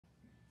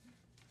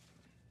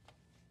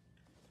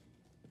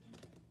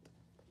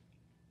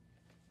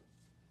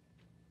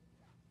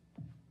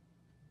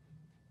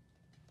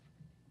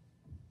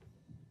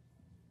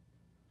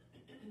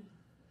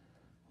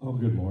Oh,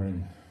 good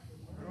morning.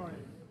 Good morning.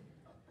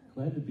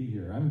 Glad to be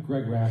here. I'm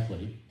Greg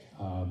Rappleye.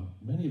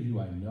 Many of you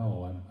I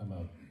know. I'm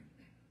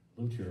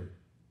lived here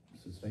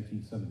since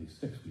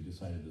 1976. We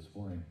decided this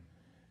morning,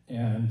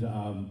 and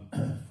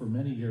for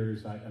many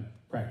years I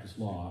practiced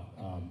law.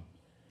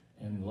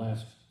 And the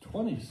last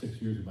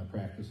 26 years of my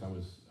practice, I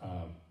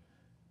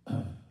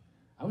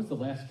was the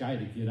last guy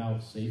to get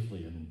out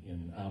safely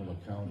in Ottawa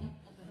County.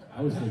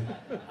 I was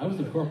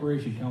the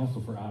corporation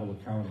counsel for Ottawa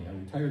County. I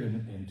retired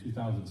in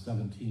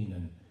 2017,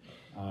 and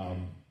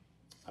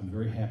I'm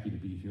very happy to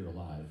be here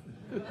alive.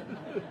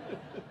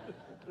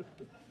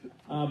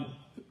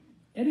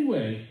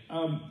 Anyway,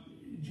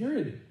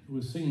 Jared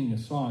was singing a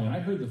song, and I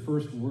heard the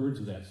first words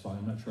of that song.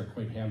 I'm not sure I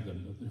quite have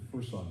them, the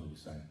first song that he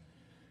sang.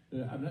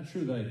 I'm not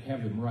sure that I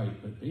have them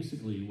right, but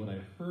basically what I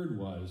heard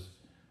was,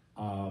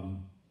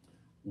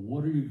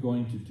 what are you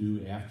going to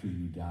do after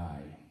you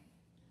die?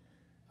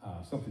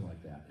 Something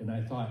like that. And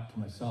I thought to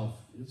myself,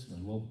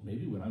 well,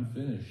 maybe when I'm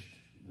finished,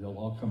 they'll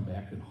all come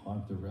back and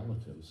haunt their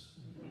relatives.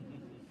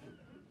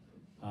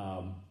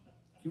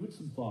 Give it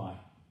some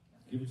thought.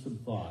 Give it some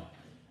thought.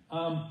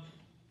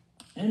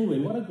 Anyway,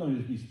 what I'm going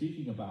to be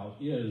speaking about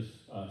is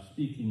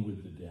speaking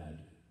with the dead.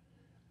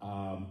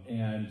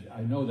 And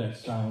I know that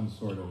sounds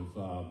sort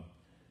of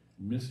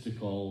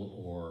mystical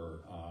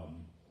or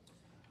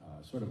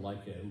sort of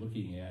like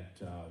looking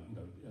at,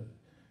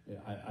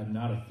 I'm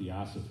not a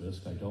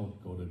theosophist. I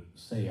don't go to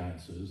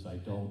seances. I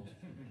don't,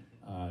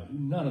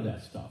 none of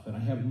that stuff. And I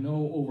have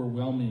no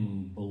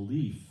overwhelming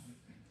belief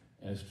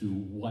as to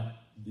what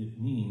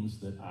it means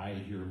that I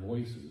hear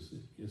voices.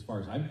 As far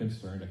as I'm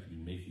concerned, I could be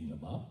making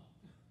them up,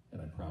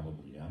 and I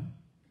probably am.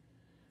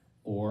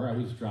 Or I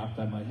was dropped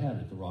on my head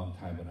at the wrong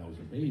time when I was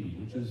a baby,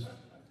 which is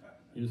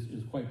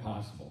quite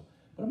possible.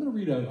 But I'm going to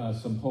read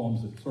some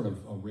poems that sort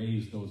of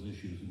raise those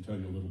issues and tell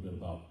you a little bit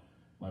about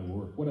my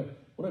work.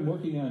 What I'm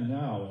working on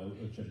now,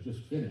 which I've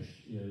just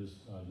finished,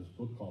 is this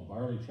book called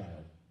Barley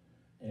Child.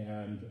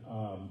 And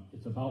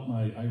it's about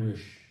my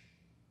Irish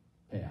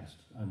past.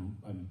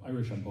 I'm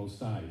Irish on both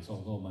sides,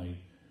 although my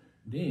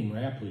name,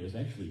 Rappleye, is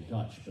actually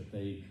Dutch, but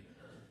the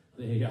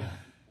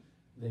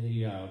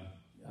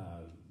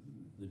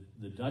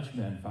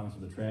Dutchmen found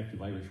some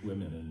attractive Irish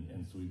women,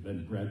 and so we've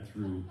been bred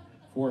through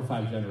 4 or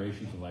 5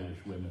 generations of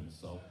Irish women,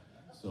 so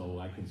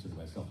I consider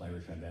myself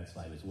Irish on that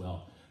side as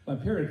well. My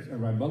parents, or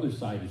my mother's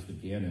side, is the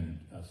Gannon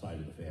side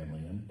of the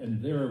family,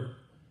 and they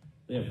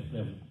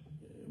have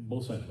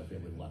both sides of my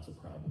family have lots of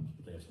problems,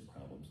 but they have some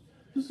problems.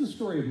 This is a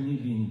story of me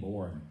being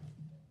born.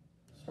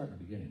 Start at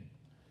the beginning.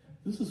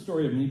 This is a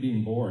story of me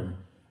being born.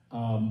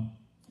 I'm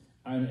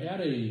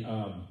at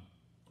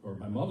or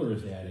my mother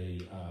is at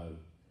a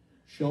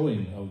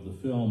showing of the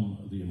film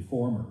The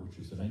Informer, which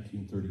is a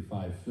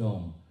 1935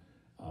 film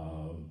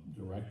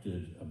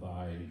directed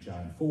by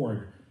John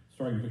Ford,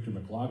 starring Victor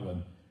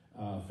McLaglen.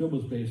 Film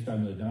was based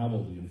on the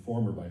novel The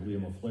Informer by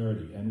Liam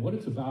O'Flaherty. And what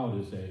it's about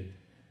is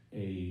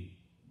a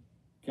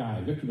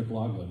guy, Victor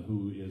McLaglen,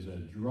 who is a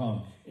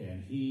drunk,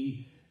 and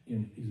he's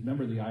a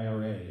member of the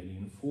IRA, and he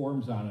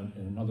informs on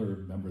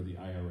another member of the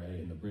IRA,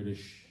 and the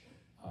British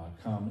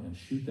come and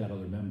shoot that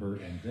other member,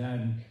 and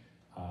then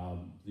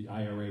the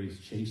IRA is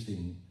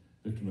chasing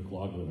Victor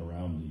McLaglen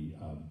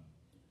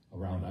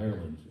around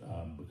Ireland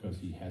because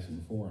he has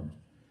informed.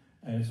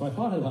 And so I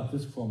thought about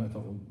this poem. I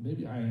thought, well,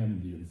 maybe I am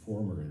the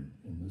informer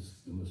in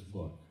this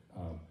book.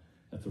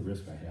 That's a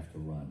risk I have to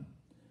run.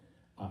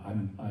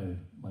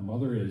 My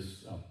mother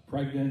is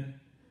pregnant.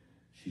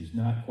 She's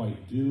not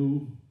quite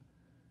due.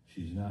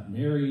 She's not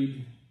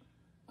married.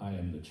 I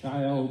am the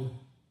child.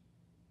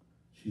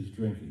 She's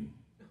drinking.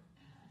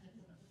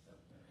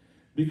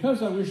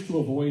 Because I wish to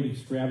avoid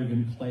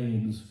extravagant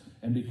claims,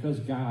 and because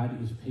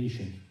God is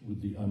patient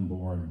with the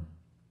unborn.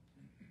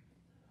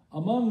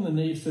 Among the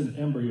nascent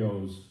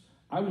embryos,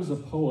 I was a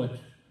poet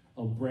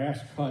of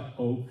brass-cut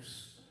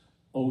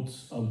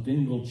oats, of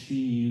dingle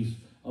cheese,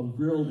 of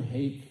grilled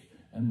hake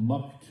and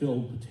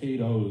muck-tilled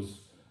potatoes,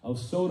 of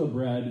soda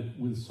bread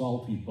with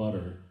salty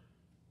butter.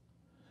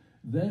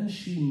 Then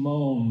she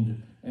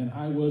moaned, and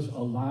I was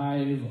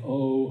alive,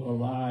 oh,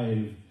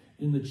 alive,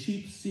 in the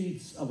cheap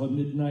seats of a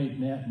midnight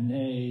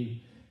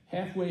matinee,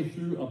 halfway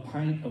through a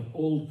pint of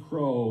Old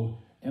Crow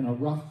and a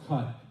rough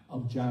cut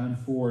of John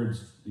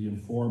Ford's The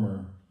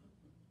Informer.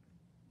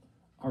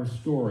 Our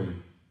story.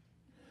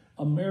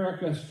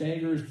 America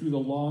staggers through the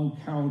long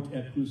count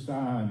at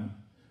Busan.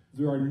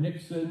 There are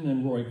Nixon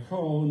and Roy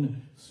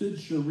Cohn, Sid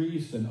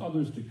Charisse and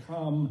others to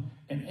come,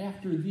 and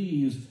after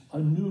these, a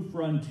new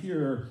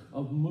frontier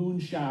of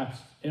moonshots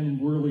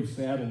and whirly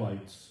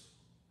satellites.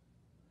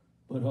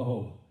 But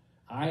oh,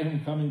 I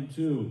am coming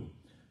too,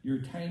 your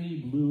tiny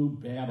blue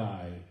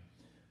baby,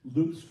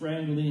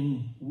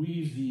 lute-strangling,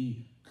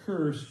 wheezy,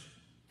 cursed,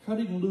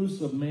 cutting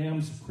loose of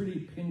Ma'am's pretty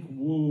pink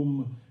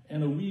womb,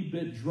 and a wee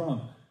bit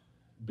drunk,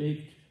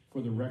 baked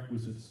for the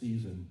requisite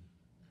season.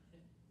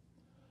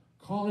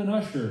 Call an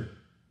usher,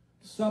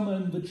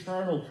 summon the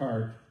charnel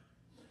cart.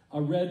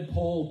 A red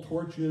pole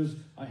torches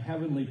a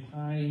heavenly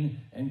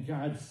pine, and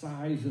God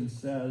sighs and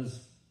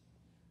says,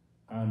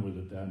 on with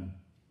it then.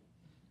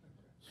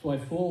 So I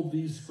fold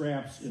these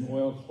scraps in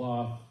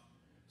oilcloth,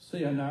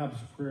 say a knob's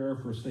prayer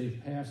for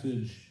safe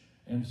passage,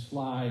 and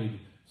slide,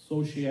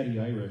 so shanty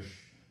Irish,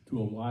 to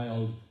a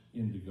wild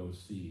indigo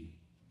sea.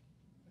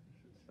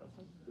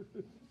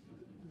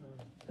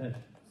 That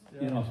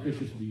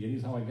inauspicious beginning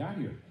is how I got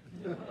here.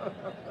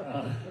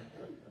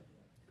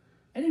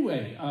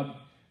 Anyway,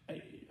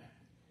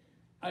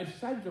 I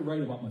decided to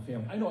write about my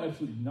family. I know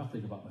absolutely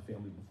nothing about my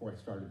family before I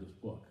started this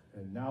book,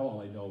 and now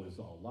all I know is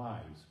all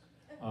lies,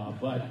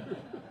 but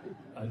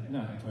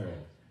not entirely.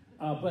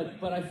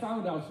 But I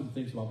found out some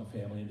things about my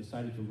family and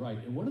decided to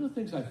write. And one of the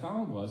things I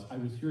found was I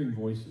was hearing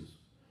voices.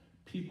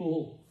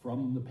 People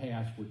from the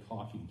past were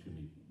talking to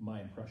me,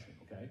 my impression,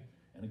 okay?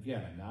 And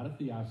again, I'm not a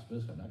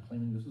theosophist. I'm not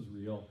claiming this is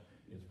real.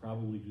 It's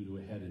probably due to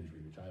a head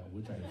injury,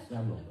 which I had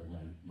several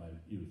during my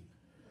youth.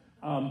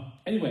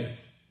 Anyway,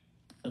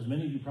 as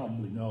many of you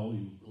probably know,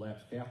 you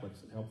lapsed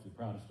Catholics, it helps the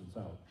Protestants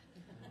out.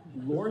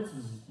 Lourdes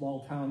is a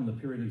small town in the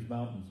Pyrenees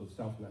Mountains of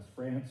southwest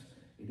France.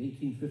 In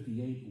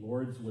 1858,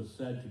 Lourdes was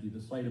said to be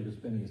the site of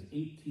as many as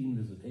 18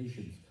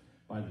 visitations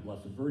by the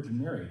Blessed Virgin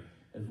Mary,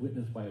 as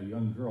witnessed by a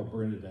young girl,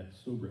 Bernadette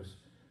Soubris.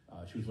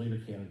 She was later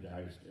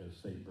canonized as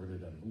Saint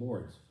Bernadette of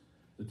Lourdes.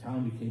 The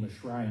town became a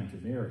shrine to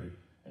Mary,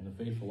 and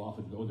the faithful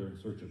often go there in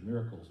search of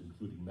miracles,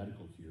 including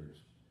medical cures.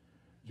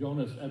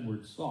 Jonas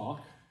Edward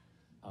Salk,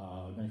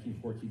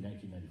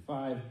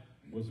 1914-1995,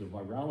 was a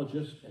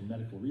virologist and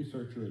medical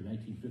researcher. In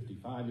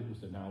 1955, it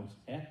was announced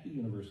at the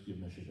University of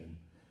Michigan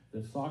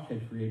that Salk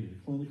had created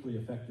a clinically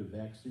effective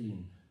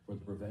vaccine for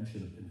the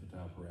prevention of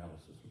infantile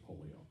paralysis or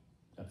polio.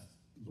 That's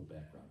a little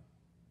background.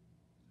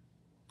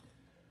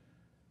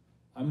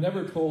 I'm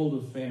never told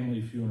of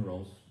family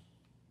funerals.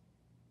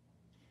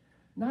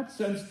 Not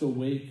since the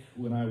wake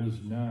when I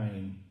was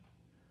 9,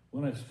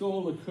 when I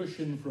stole a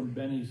cushion from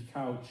Benny's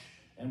couch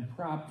and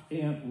propped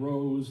Aunt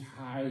Rose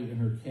high in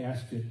her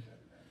casket,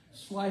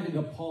 sliding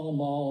a Pall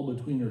Mall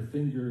between her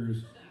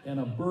fingers and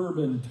a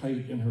bourbon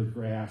tight in her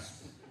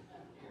grasp,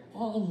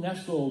 all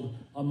nestled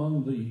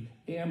among the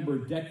amber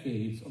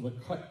decades of a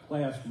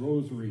cut-glass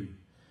rosary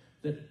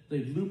that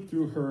they'd looped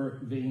through her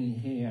veiny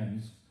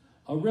hands,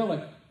 a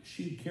relic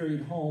she'd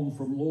carried home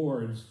from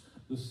Lourdes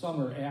the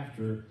summer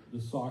after the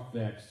Salk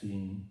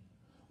vaccine,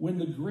 when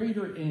the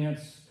greater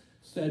aunts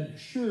said,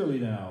 surely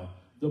now,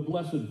 the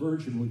Blessed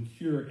Virgin would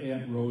cure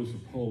Aunt Rose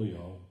of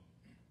polio.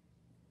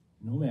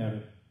 No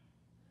matter.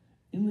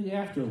 In the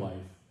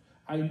afterlife,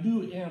 I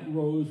knew Aunt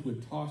Rose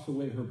would toss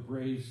away her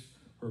brace,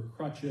 her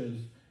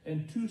crutches,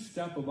 and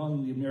two-step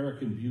among the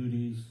American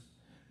beauties,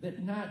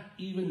 that not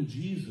even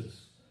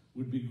Jesus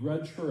would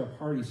begrudge her a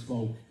party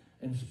smoke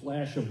and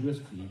splash of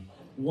whiskey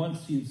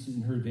once he'd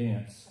seen her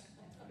dance.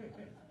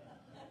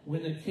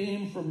 When it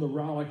came from the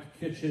rollicked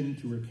kitchen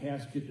to her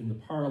casket in the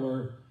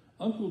parlor,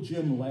 Uncle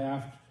Jim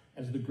laughed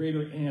as the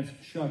greater aunts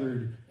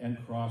shuddered and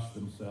crossed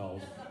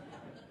themselves.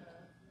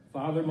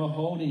 Father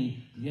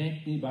Mahoney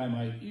yanked me by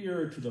my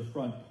ear to the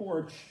front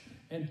porch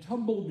and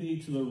tumbled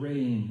me to the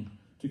rain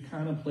to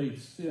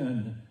contemplate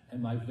sin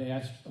and my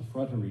vast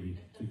effrontery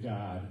to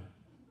God.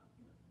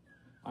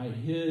 I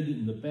hid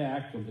in the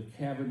back of the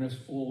cavernous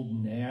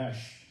old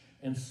Nash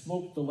and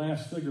smoked the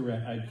last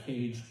cigarette I'd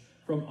caged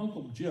from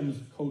Uncle Jim's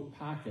coat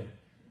pocket,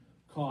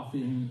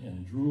 coughing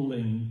and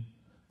drooling,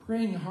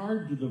 praying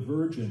hard to the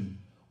Virgin,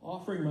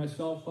 offering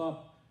myself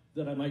up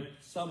that I might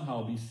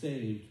somehow be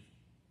saved.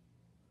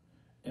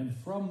 And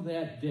from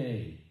that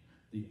day,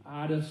 the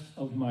oddest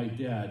of my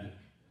dead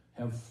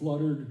have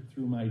fluttered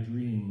through my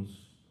dreams,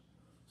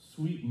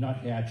 sweet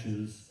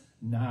nuthatches,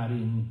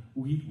 nodding,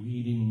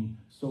 weeding,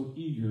 so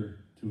eager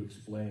to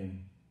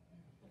explain.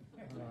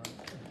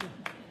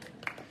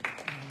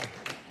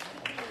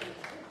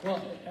 Well,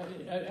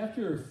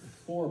 after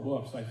 4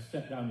 books, I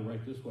sat down to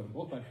write this one.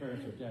 Both my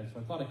parents are dead,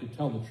 so I thought I could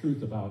tell the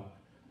truth about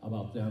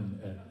them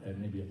at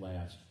maybe at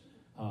last.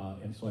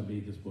 And so I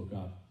made this book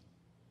up.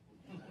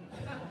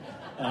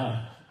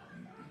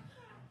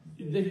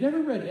 They've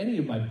never read any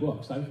of my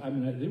books. I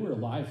mean, they were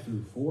alive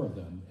through 4 of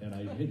them, and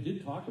I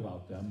did talk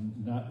about them,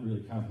 not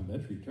really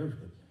complimentary terms,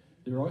 but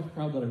they were always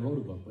proud that I wrote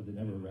a book, but they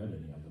never read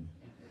any of them,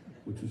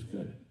 which was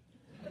good.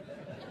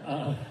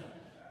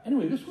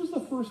 Anyway, this was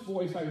the first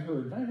voice I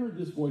heard, and I heard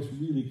this voice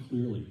really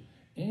clearly.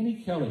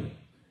 Annie Kelly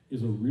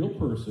is a real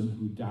person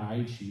who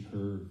died.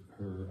 Her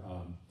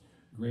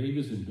grave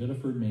is in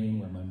Biddeford, Maine,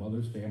 where my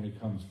mother's family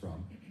comes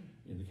from,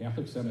 in the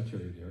Catholic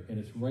cemetery there, and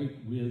it's right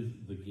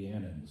with the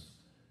Gannons,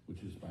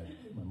 which is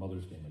my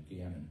mother's name,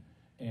 Gannon.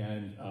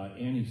 And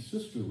Annie's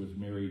sister was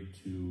married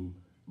to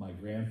my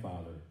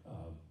grandfather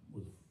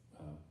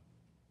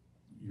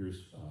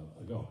years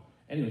ago.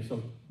 Anyway,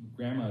 so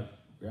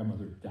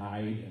grandmother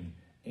died, and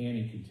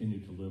Annie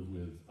continued to live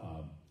with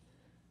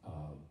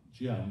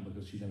Jim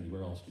because she didn't have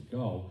anywhere else to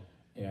go.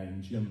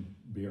 And Jim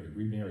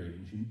remarried,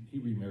 and he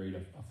remarried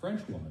a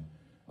French woman,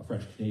 a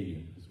French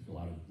Canadian, because a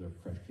lot of the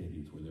French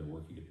Canadians were there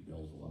working at the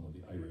mills along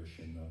with the Irish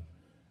and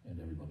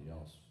everybody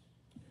else.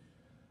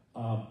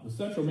 The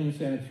Central Maine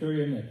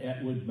Sanitarium at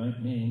Atwood,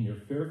 Maine, near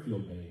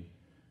Fairfield, Maine,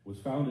 was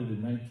founded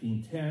in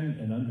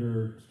 1910 and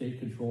under state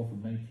control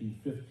from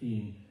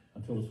 1915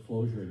 until its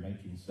closure in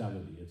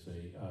 1970. It's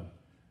a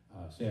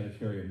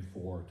sanitarium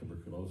for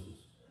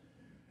tuberculosis.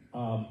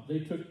 They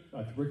took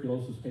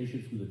tuberculosis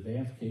patients with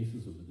advanced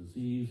cases of the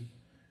disease.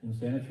 In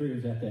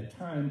sanitariums at that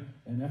time,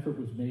 an effort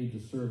was made to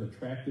serve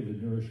attractive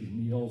and nourishing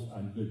meals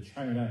on good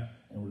china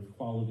and with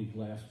quality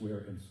glassware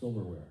and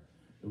silverware.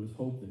 It was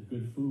hoped that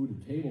good food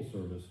and table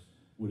service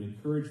would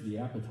encourage the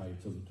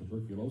appetites of the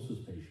tuberculosis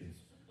patients,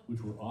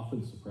 which were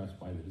often suppressed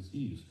by the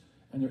disease.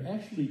 And there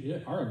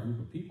actually are a group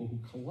of people who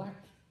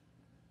collect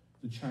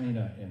the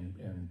china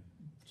and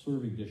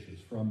serving dishes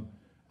from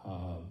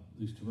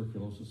these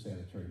tuberculosis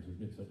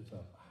sanitariums. It's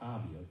a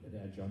hobby,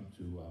 an adjunct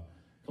to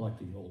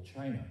collecting old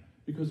china,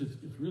 because it's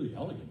really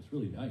elegant, it's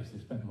really nice. They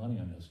spent money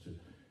on this to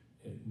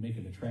make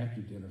an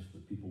attractive dinner so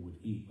that people would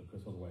eat,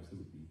 because otherwise they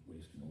would be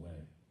wasting away.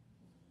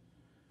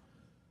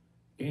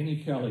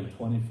 Annie Kelly,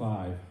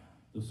 25,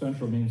 the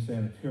Central Maine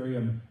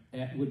Sanitarium,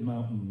 Atwood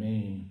Mountain,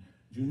 Maine,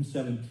 June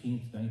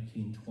 17th,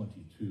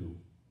 1922.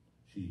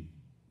 She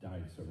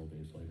died several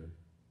days later.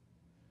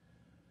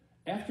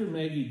 After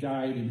Maggie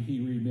died and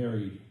he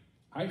remarried,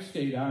 I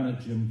stayed on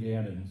at Jim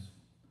Gannon's.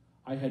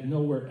 I had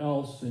nowhere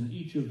else, and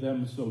each of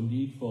them so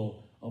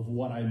needful of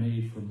what I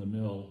made from the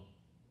mill.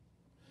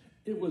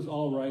 It was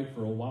all right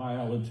for a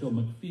while until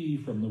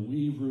McPhee from the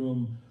weave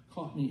room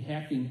caught me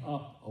hacking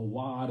up a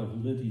wad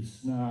of linty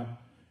snot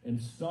and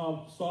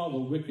saw the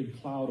wicked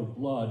cloud of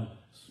blood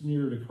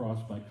smeared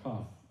across my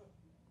cuff.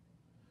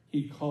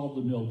 He called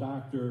the mill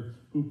doctor,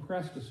 who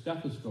pressed a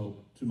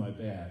stethoscope to my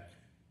back.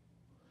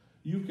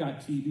 You've got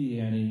TB,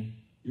 Annie.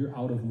 You're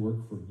out of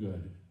work for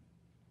good.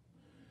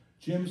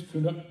 Jim's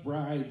Canuck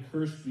bride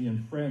cursed me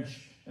in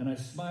French, and I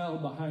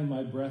smiled behind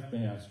my breath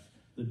mask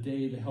the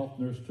day the health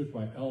nurse took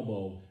my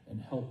elbow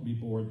and helped me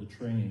board the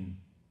train.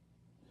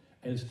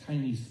 As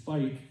tiny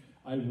Spike,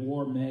 I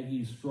wore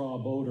Maggie's straw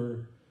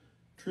boater,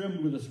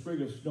 trimmed with a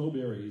sprig of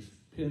snowberries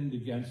pinned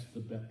against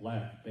the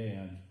black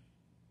band.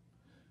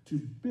 To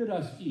bid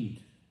us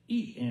eat,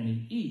 eat,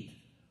 Annie, eat.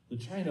 The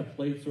china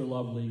plates are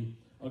lovely,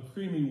 a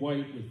creamy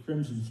white with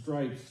crimson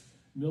stripes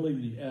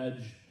milling the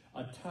edge,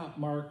 a top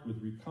mark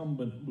with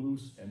recumbent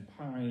moose and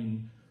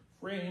pine,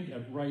 framed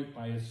at right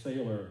by a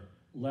sailor,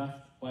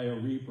 left by a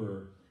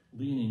reaper,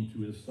 leaning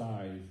to his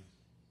scythe.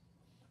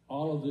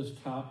 All of this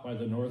topped by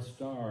the North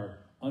Star,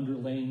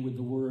 underlain with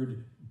the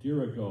word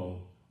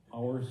Dirigo,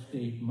 our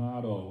state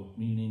motto,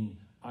 meaning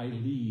I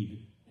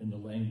lead in the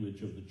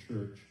language of the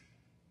church.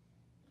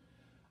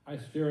 I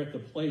stare at the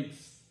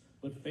plates,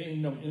 but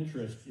feign no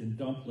interest in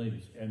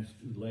dumplings and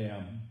stewed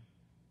lamb.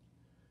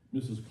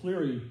 Mrs.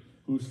 Cleary,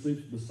 who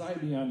sleeps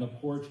beside me on the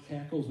porch,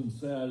 cackles and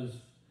says,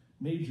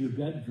 "Made your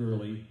bed,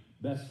 girlie,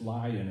 best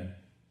lie in it."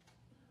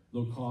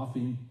 Though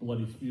coughing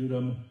bloody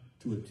sputum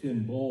to a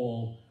tin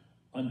bowl,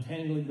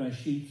 untangling my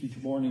sheets each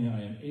morning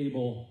I am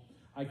able,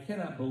 I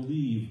cannot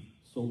believe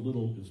so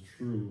little is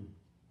true.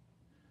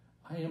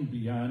 I am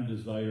beyond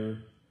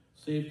desire,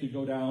 save to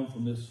go down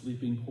from this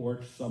sleeping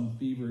porch some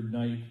fevered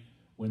night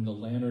when the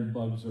lantern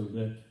bugs are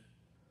lit,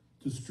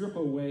 to strip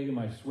away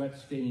my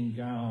sweat-stained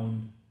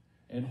gown,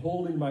 and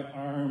holding my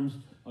arms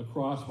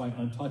across my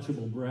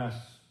untouchable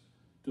breasts,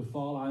 to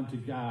fall onto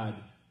God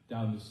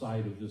down the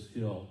side of this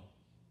hill.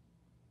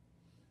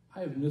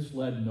 I have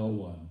misled no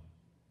one,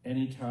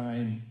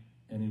 anytime,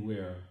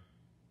 anywhere.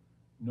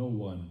 No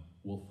one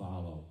will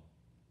follow.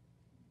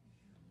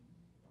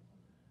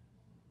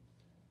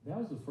 That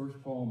was the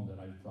first poem that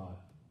I thought,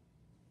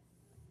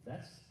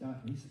 that's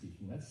not me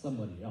speaking, that's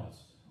somebody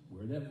else.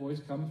 Where that voice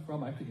comes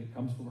from, I think it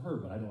comes from her,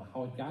 but I don't know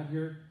how it got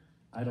here.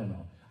 I don't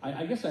know.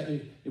 I guess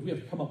if we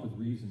have to come up with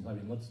reasons, I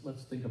mean,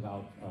 let's think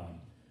about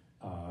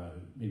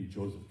maybe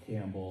Joseph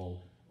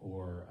Campbell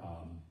or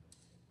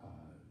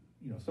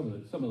some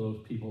of those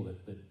people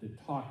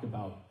that talked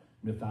about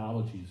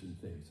mythologies and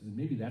things, and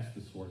maybe that's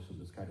the source of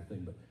this kind of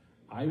thing. But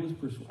I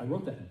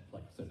wrote that,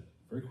 like I said,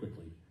 very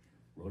quickly,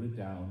 wrote it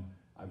down.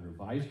 I've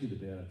revised it a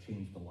bit. I've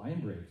changed the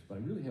line breaks, but I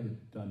really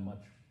haven't done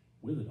much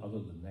with it other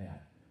than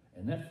that.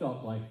 And that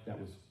felt like that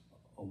was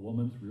a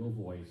woman's real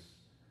voice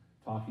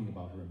talking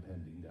about her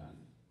impending death.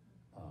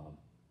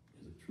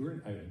 Is it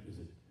true?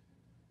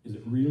 Is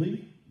it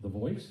really the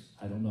voice?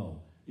 I don't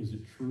know. Is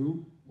it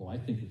true? Well, I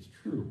think it's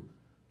true.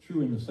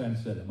 True in the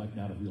sense that it might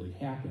not have really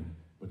happened,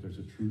 but there's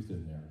a truth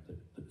in there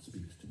that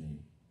speaks to me.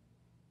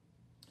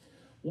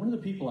 One of the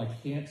people I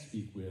can't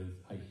speak with,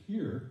 I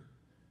hear,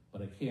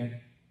 but I can't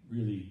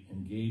really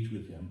engage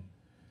with him,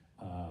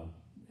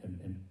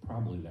 and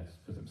probably that's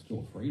because I'm still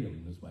afraid of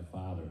him, is my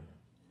father.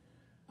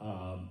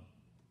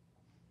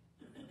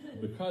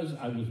 Because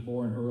I was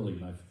born early,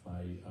 because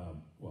I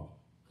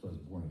was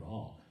born at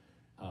all,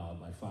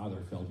 my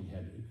father felt he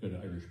had a good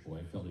Irish boy,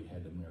 felt he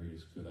had to marry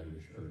his good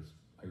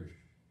Irish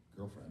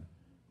girlfriend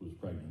who was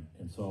pregnant.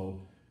 And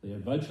so they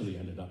eventually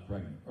ended up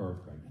pregnant.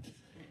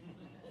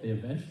 They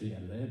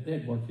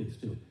had more kids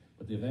too,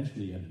 but they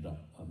eventually ended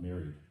up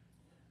married.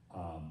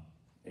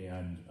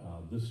 And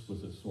this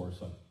was a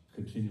source of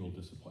continual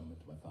disappointment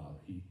to my father.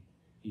 He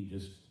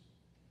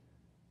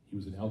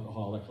was an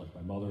alcoholic like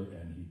my mother,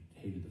 and he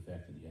hated the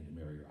fact that he had to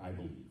marry her, I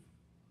believe.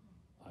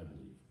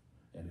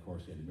 And of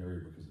course, he had to marry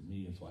her because of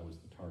me, and so I was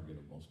the target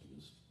of most of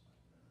his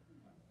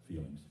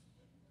feelings.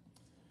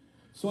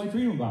 So I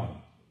dream about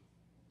him.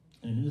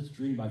 And in this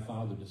dream, my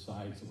father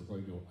decides that we're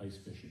going to go ice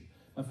fishing.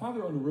 My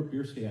father owned a root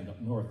beer stand up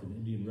north in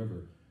Indian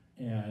River,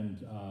 and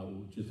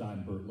which is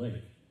on Burt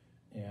Lake.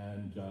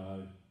 And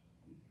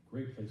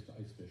great place to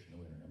ice fish in the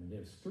winter. I mean, they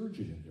have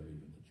sturgeon in there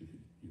even that you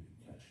could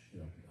catch, if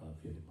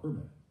you had a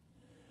permit.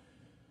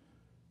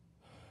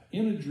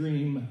 In a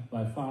dream,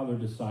 my father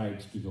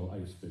decides to go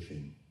ice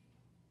fishing.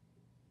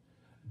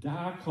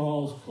 Da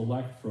calls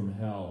collect from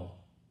hell,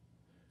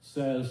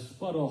 says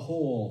spud a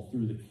hole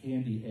through the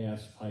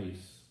candy-ass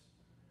ice.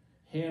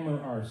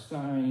 Hammer our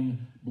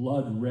sign,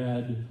 blood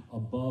red,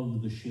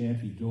 above the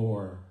shanty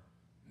door.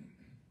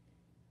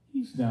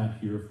 He's not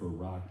here for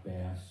rock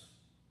bass,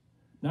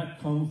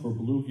 not come for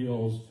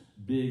bluegills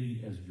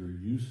big as your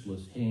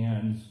useless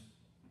hands.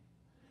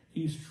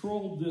 He's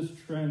trolled this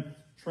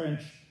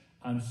trench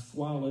on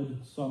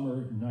squalid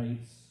summer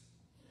nights,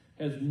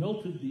 has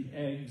melted the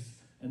eggs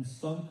and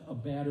sunk a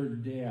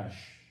battered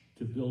dash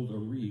to build a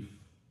reef,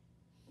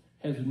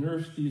 has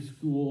nursed these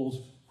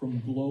schools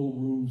from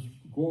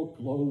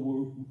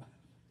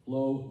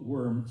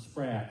glowworm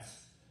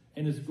sprats,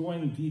 and is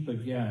going deep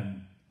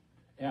again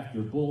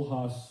after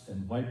bullhuss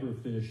and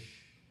viperfish,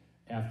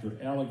 after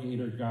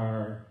alligator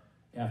gar,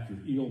 after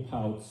eel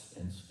pouts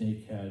and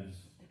snakeheads,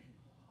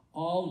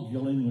 all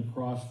gilling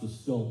across the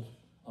silt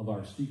of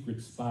our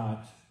secret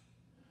spot,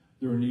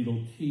 their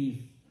needle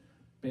teeth,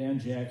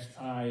 banjaxed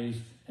eyes,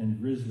 and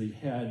grisly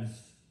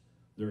heads,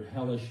 their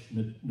hellish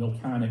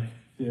Miltonic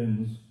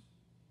fins.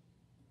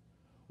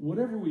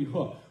 Whatever we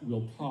hook,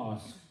 we'll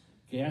toss,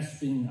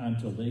 gasping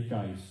onto lake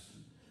ice,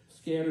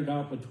 scattered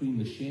out between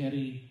the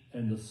shanty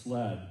and the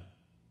sled.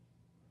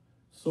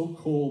 So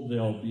cold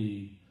they'll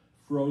be,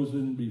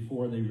 frozen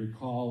before they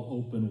recall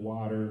open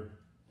water,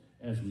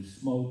 as we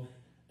smoke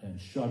and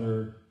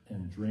shudder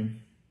and drink.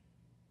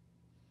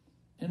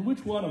 And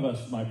which one of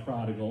us, my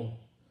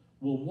prodigal,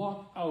 will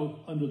walk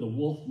out under the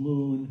wolf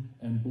moon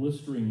and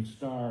blistering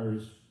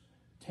stars,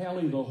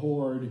 tally the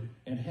hoard,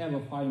 and have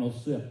a final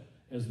sip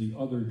as the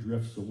other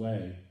drifts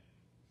away?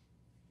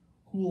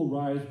 Who'll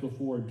rise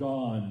before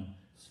dawn,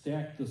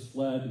 stack the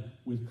sled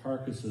with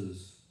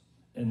carcasses,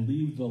 and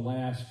leave the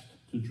last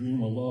to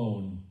dream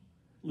alone,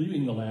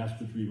 leaving the last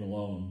to dream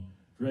alone,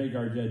 drag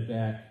our dead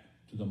back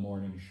to the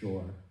morning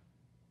shore?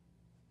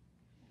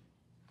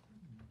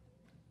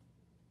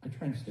 I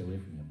try and stay away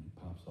from him. He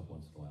pops up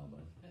once in a while,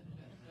 but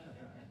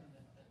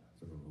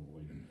sort of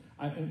avoid him.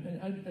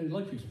 I'd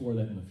like to explore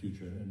that in the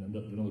future in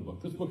another book.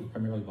 This book is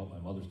primarily about my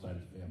mother's side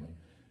of the family.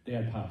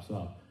 Dad pops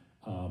up,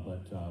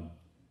 but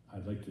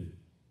I'd like to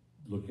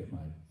look at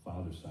my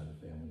father's side of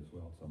the family as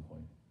well at some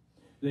point.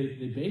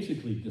 They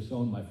basically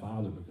disowned my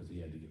father because he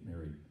had to get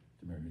married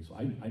to marry me, so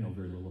I know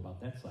very little about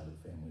that side of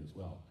the family as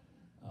well.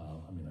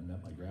 I mean, I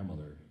met my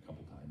grandmother a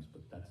couple times,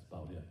 but that's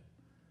about it.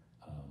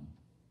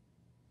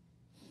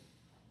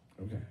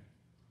 Okay.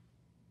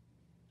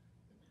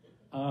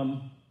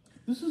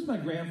 This is my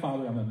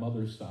grandfather on my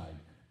mother's side,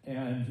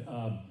 and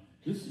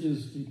this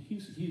is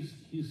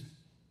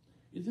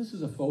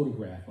a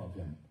photograph of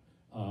him.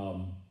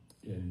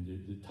 And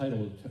the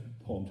title of the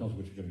poem tells you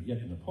what you're going to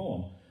get in the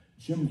poem.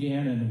 Jim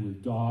Gannon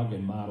with Dog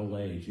and Model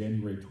A,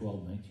 January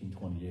 12,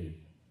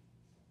 1928.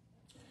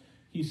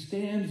 He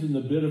stands in the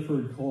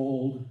Biddeford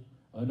cold,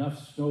 enough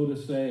snow to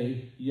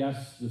say,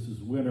 yes, this is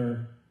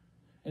winter.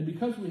 And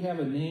because we have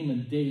a name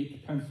and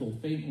date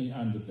penciled faintly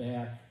on the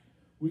back,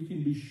 we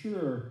can be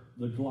sure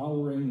the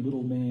glowering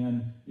little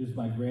man is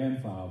my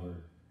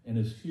grandfather and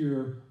is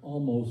here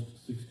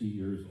almost 60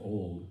 years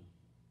old.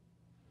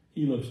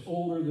 He looks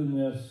older than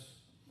this,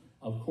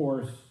 of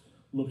course,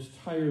 looks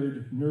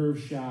tired,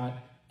 nerve-shot,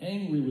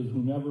 angry with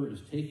whomever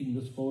is taking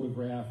this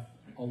photograph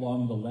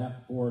along the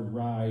lapboard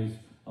rise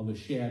of a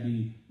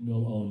shabby,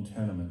 mill-owned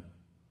tenement.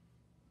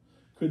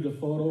 Could the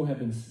photo have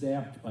been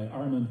snapped by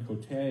Armand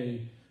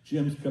Cote,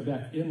 Jim's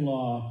Quebec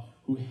in-law,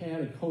 who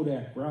had a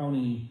Kodak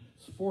Brownie,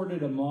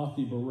 sported a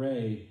mothy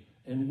beret,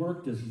 and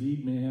worked as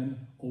lead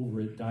man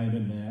over at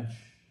Diamond Match?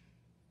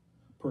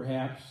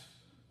 Perhaps,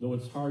 though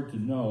it's hard to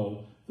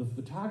know, the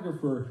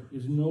photographer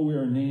is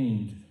nowhere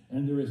named,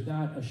 and there is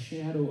not a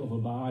shadow of a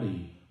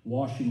body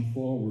washing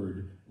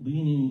forward,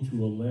 leaning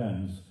to a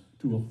lens,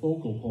 to a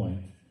focal point,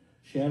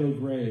 shadow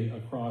gray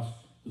across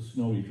the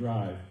snowy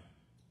drive.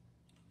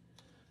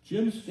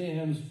 Jim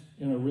stands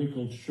in a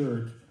wrinkled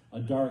shirt, a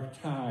dark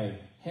tie,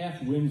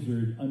 half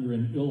windsored under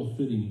an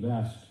ill-fitting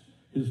vest,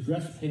 his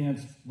dress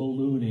pants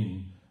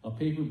ballooning, a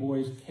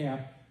paperboy's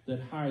cap that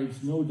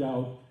hides, no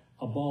doubt,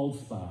 a bald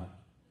spot,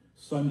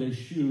 Sunday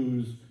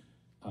shoes,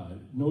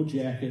 no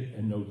jacket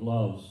and no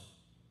gloves.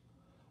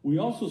 We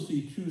also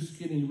see two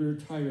skinny rear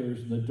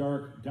tires in the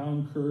dark,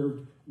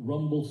 down-curved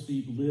rumble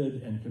seat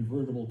lid and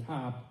convertible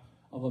top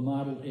of a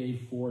Model A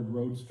Ford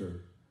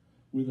Roadster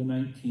with a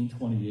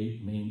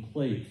 1928 main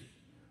plate,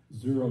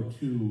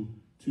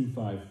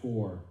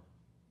 02254.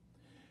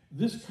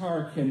 This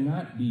car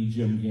cannot be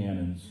Jim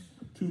Gannon's.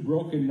 Too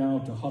broken now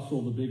to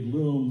hustle the big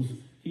looms,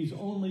 he's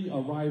only a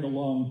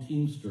ride-along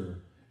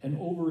teamster, an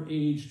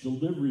overaged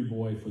delivery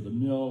boy for the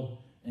mill,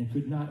 and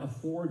could not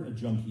afford a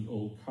junky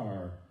old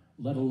car,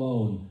 let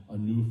alone a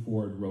new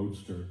Ford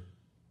Roadster.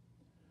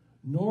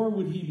 Nor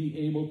would he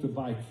be able to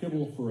buy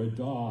kibble for a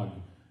dog,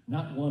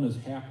 not one as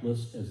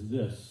hapless as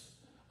this,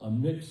 a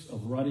mix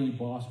of ruddy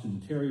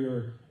Boston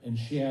Terrier and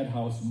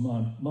Shadhouse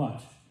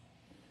Mutt.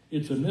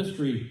 It's a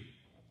mystery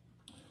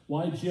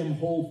why Jim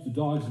holds the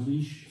dog's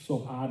leash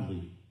so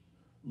oddly,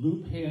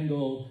 loop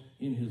handle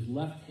in his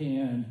left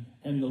hand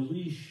and the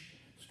leash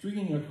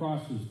stringing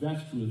across his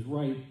vest to his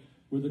right,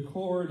 where the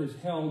cord is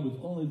held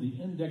with only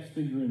the index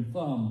finger and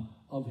thumb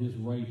of his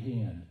right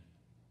hand.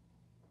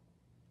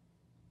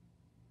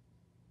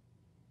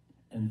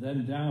 And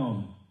then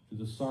down to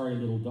the sorry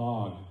little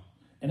dog,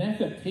 an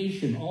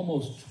affectation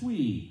almost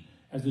twee,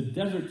 as a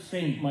desert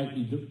saint might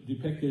be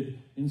depicted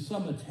in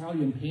some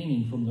Italian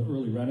painting from the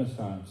early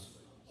Renaissance,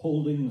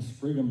 holding a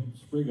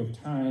sprig of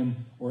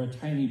thyme or a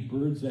tiny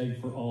bird's egg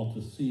for all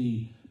to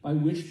see, by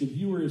which the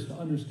viewer is to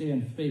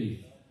understand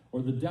faith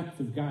or the depth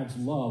of God's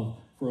love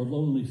for a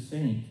lonely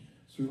saint,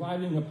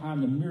 surviving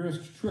upon the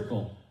merest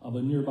trickle of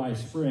a nearby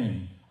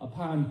spring,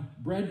 upon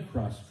bread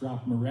crusts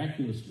dropped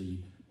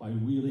miraculously by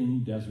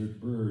wheeling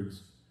desert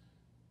birds.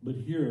 But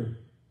here,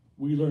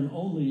 we learn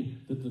only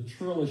that the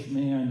churlish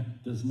man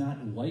does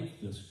not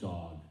like this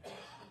dog,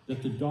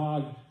 that the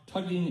dog,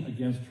 tugging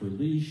against her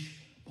leash,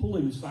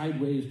 pulling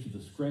sideways to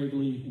the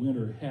scraggly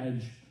winter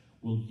hedge,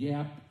 will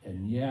yap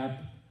and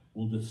yap,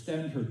 will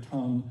distend her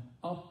tongue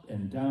up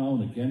and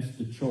down against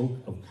the choke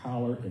of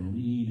collar and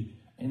lead,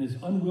 and is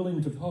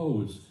unwilling to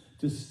pose,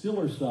 to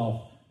still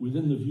herself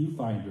within the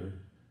viewfinder,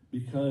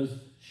 because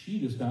she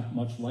does not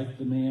much like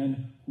the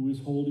man who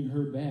is holding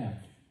her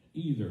back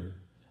either.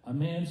 A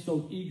man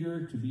so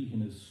eager to be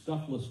in his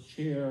stuffless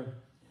chair,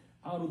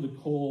 out of the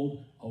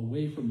cold,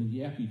 away from the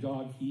yappy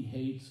dog he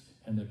hates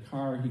and the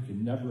car he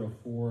can never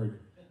afford,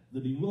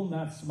 that he will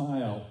not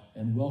smile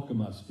and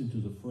welcome us into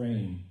the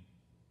frame.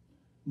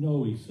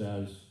 No, he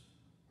says,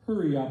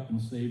 hurry up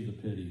and save the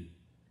pity.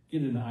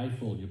 Get an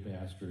eyeful, you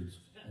bastards,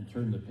 and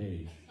turn the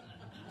page.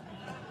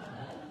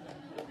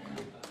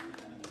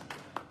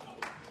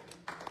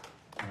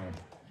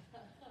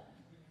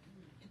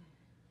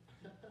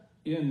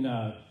 In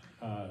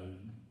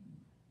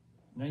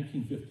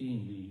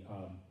 1915, the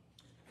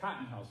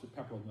cotton house at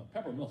Pepperell Mill.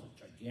 Pepperell Mill's a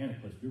gigantic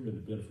place. If you've ever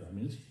been to Biddeford, I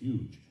mean, it's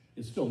huge.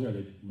 It's still there.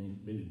 They made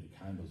it into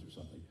condos or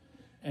something.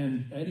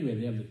 And anyway,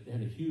 they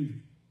had a huge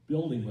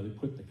building where they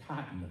put the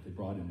cotton that they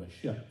brought in by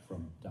ship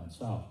from down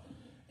south.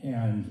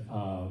 And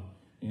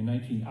in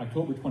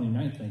October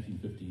 29th,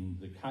 1915,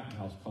 the cotton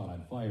house caught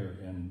on fire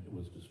and it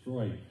was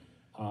destroyed.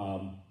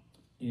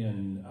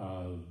 In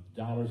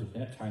dollars at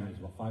that time, it was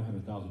about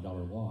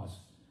 $500,000 loss.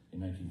 In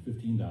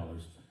 1915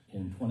 dollars,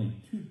 in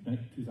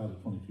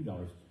 2022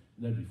 dollars,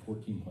 that'd be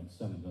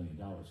 $14.7 million.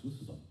 So this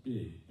is a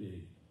big,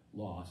 big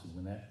loss. And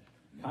when that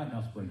cotton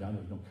house burned down,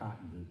 there was no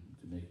cotton to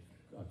make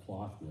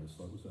cloth with,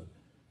 so it was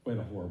quite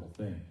a horrible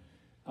thing.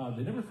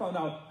 They never found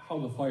out how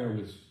the fire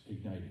was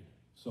ignited,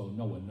 so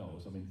no one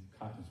knows. I mean,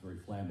 cotton is very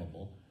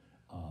flammable.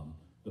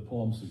 The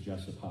poem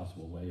suggests a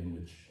possible way in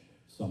which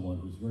someone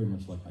who's very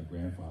much like my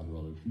grandfather,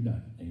 although do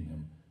not name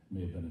him,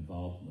 may have been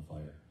involved in the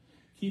fire.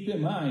 Keep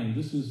in mind,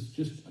 this is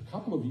just a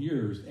couple of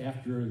years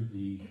after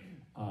the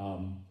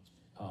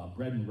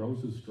Bread and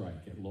Roses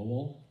strike at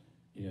Lowell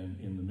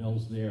in the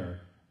mills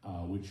there,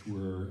 which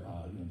were,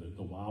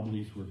 the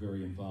Wobblies were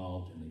very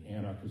involved, and the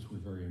anarchists were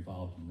very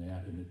involved in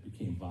that, and it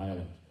became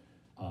violent,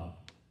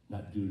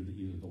 not due to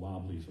either the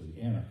Wobblies or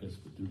the anarchists,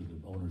 but due to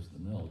the owners of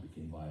the mill, it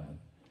became violent.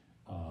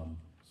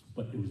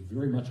 But it was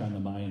very much on the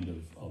mind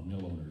of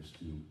mill owners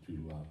to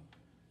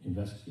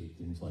investigate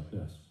things like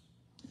this.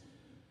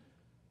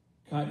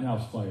 Cotton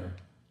House Fire.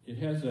 It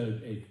has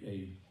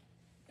a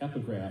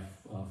epigraph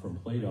from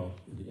Plato,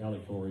 the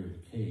allegory of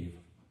the cave.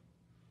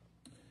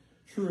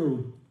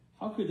 True,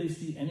 how could they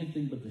see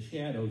anything but the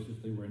shadows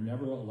if they were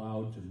never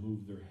allowed to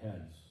move their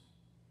heads?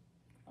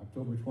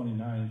 October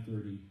 29,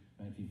 30,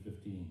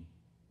 1915.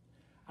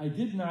 I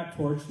did not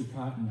torch the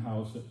cotton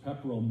house at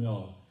Pepperell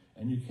Mill,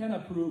 and you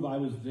cannot prove I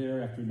was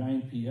there after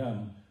 9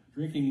 p.m.,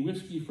 drinking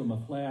whiskey from a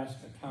flask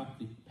atop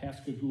the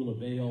Pascagoula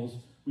bales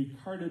we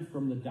carted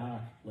from the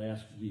dock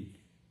last week.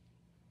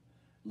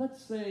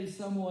 Let's say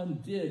someone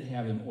did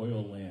have an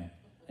oil lamp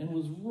and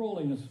was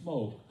rolling a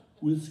smoke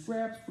with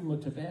scraps from a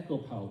tobacco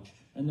pouch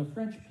and the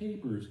French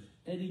papers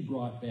Eddie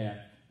brought back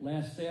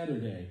last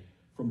Saturday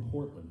from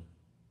Portland.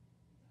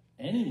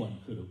 Anyone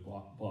could have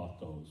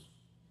bought those.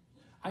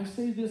 I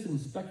say this in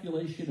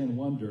speculation and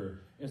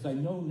wonder, as I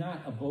know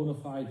not a bona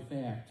fide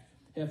fact,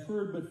 have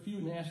heard but few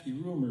nasty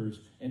rumors,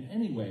 and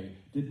anyway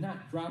did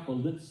not drop a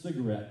lit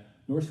cigarette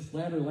nor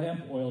splatter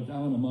lamp oil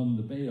down among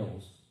the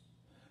bales.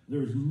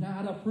 There's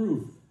not a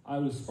proof I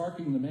was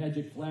sparking the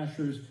magic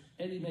flashers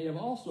Eddie may have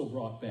also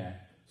brought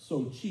back,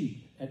 so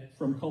cheap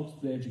from Cult's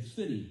Magic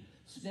City,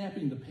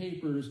 snapping the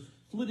papers,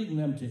 flitting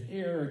them to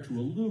air, to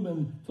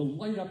illumine, to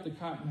light up the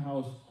cotton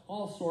house,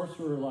 all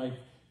sorcerer-like,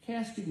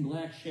 casting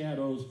black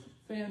shadows,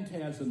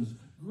 phantasms,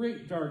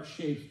 great dark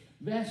shapes,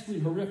 vastly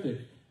horrific,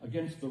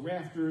 against the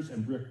rafters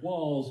and brick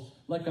walls,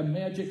 like a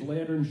magic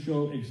lantern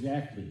show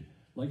exactly,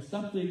 like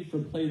something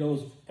from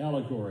Plato's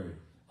Allegory,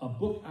 a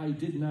book I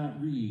did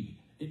not read.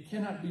 It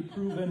cannot be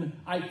proven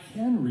I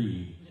can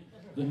read.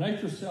 The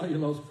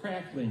nitrocellulose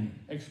crackling,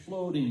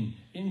 exploding,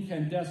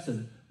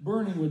 incandescent,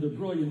 burning with a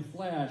brilliant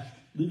flash,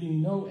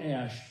 leaving no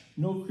ash,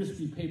 no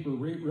crispy paper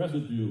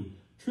residue,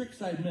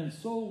 tricks I meant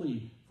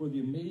solely for the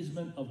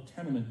amazement of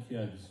tenement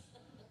kids,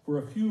 for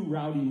a few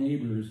rowdy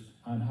neighbors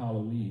on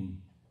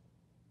Halloween.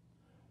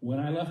 When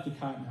I left the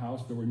cotton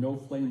house, there were no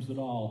flames at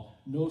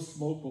all, no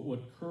smoke but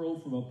what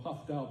curled from a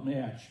puffed-out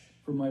match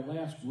from my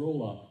last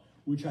roll-up,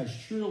 which I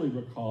surely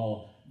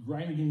recall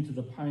grinding to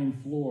the pine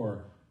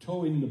floor,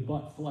 towing the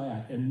butt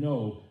flat, and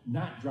no,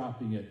 not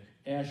dropping it,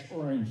 ash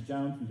orange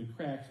down through the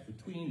cracks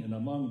between and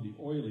among the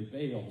oily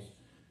bales.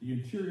 The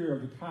interior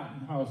of the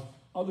cotton house,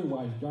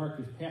 otherwise dark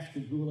as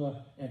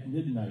Pascagoula at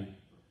midnight,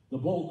 the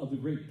bolt of the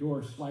great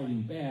door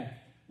sliding back,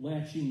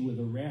 latching with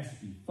a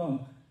raspy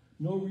thunk,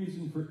 no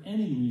reason for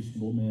any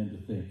reasonable man to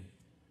think,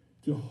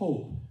 to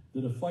hope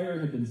that a fire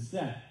had been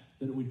set,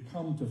 that it would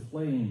come to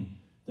flame,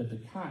 that the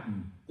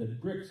cotton,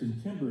 that bricks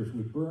and timbers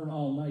would burn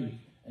all night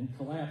and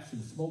collapse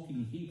in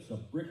smoking heaps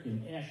of brick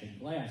and ash and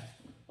glass,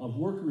 of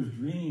workers'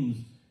 dreams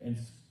and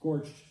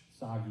scorched,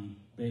 soggy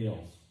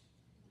bales.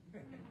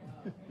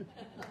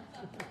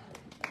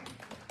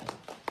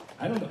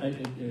 I don't know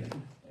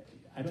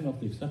if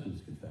they accepted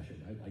this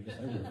confession. I guess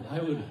I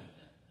would,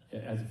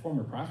 as a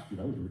former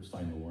prosecutor, I would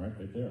sign the warrant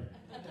right there.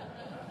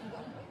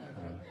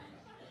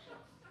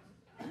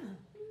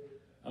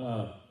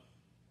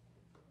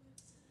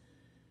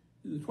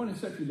 The 20th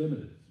Century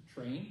Limited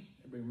train.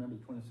 Everybody remember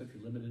the 20th Century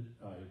Limited?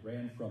 It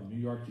ran from New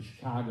York to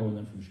Chicago and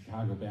then from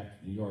Chicago back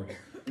to New York.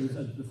 It was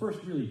the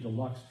first really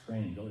deluxe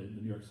train. The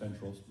New York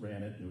Central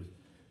ran it.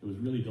 It was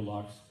really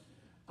deluxe.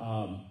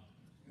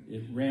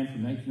 It ran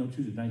from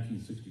 1902 to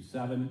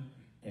 1967,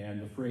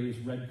 and the phrase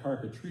red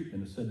carpet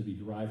treatment is said to be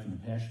derived from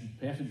the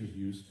passengers'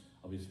 use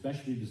of a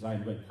specially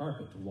designed red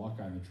carpet to walk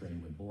on the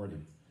train when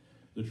boarding.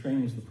 The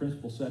train was the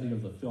principal setting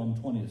of the film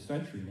 20th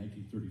Century,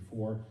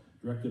 1934,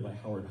 directed by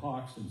Howard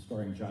Hawks and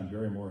starring John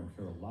Barrymore and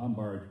Carole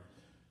Lombard.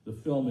 The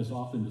film is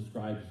often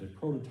described as a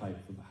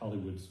prototype for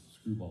Hollywood's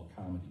screwball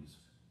comedies.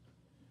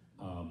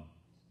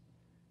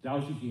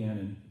 Dowsey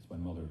Gannon, it's my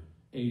mother,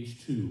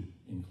 age 2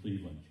 in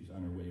Cleveland. She's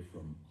on her way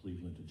from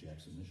Cleveland to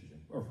Jackson, Michigan,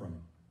 or from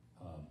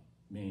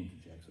Maine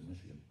to Jackson,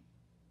 Michigan.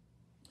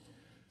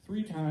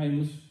 3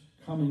 times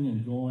coming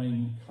and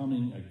going,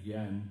 coming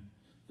again,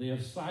 they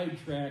have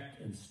sidetracked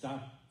and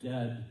stopped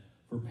dead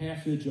for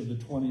passage of the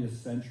 20th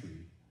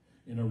century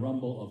in a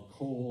rumble of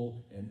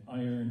coal and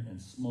iron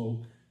and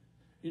smoke.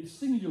 Its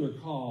singular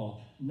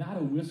call, not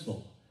a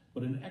whistle,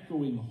 but an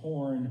echoing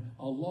horn,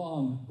 a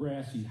long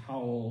brassy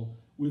howl,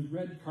 with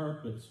red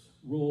carpets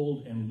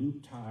rolled and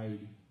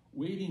loop-tied,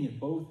 waiting at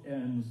both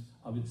ends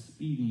of its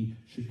speedy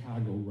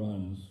Chicago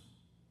runs.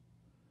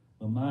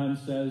 Maman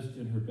says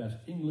in her best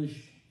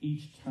English,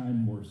 each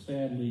time more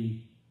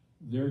sadly,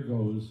 there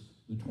goes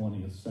the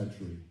 20th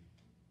century.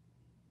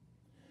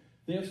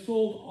 They have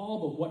sold all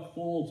but what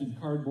folds in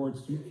cardboard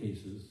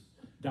suitcases.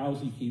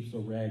 Dowsey keeps a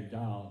rag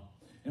doll,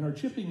 and are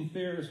chipping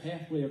fares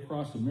halfway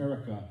across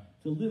America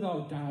to live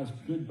out Da's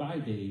goodbye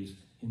days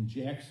in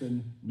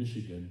Jackson,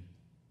 Michigan.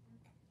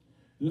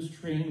 This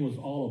train was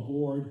all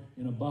aboard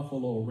in a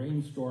Buffalo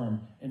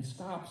rainstorm and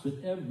stops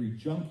at every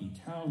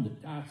junky town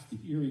that dots the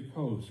Erie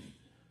coast,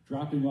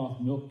 dropping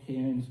off milk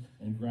cans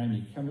and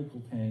grimy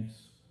chemical tanks,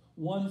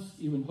 once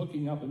even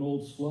hooking up an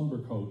old slumber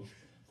coach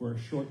for a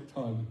short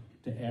tug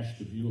to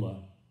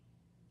Ashtabula.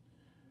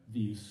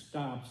 These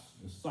stops,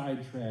 the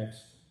sidetracks,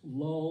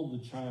 lull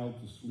the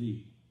child to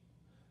sleep.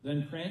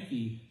 Then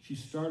cranky, she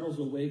startles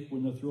awake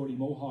when the throaty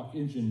Mohawk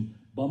engine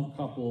bump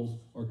couples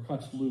or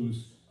cuts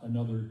loose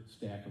another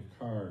stack of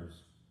cars.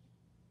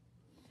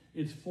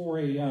 It's 4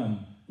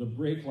 a.m. The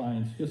brake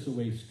lines hiss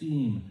away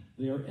steam.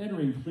 They are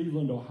entering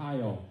Cleveland,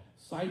 Ohio,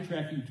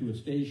 sidetracking to a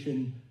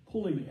station,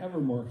 pulling ever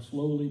more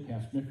slowly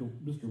past Mr.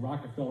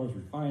 Rockefeller's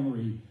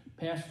refinery,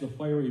 past the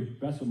fiery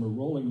Bessemer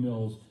rolling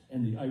mills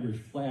and the Irish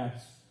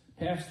Flats,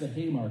 past the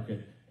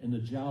Haymarket and the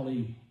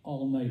jolly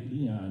all-night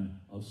Leon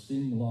of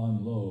Sing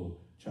Long Low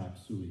Chop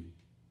Suey.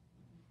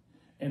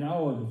 An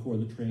hour before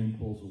the train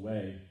pulls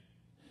away,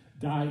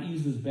 Da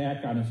eases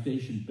back on a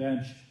station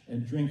bench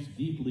and drinks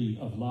deeply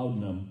of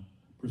laudanum,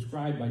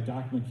 prescribed by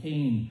Doc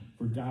McCain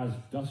for Da's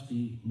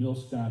dusty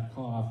mill-snot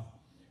cough,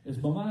 as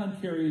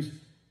Maman carries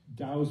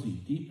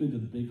Dowsey deep into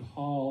the big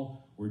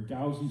hall where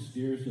Dowsey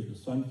stares at the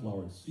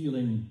sunflower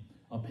ceiling,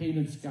 a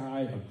painted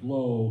sky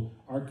aglow,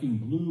 arcing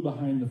blue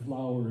behind the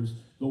flowers,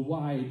 the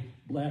wide,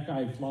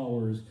 black-eyed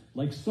flowers,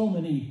 like so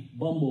many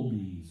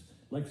bumblebees,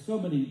 like so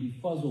many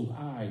befuzzled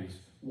eyes,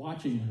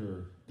 watching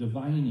her,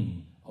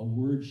 divining a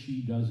word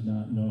she does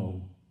not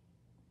know.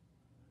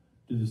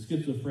 Do the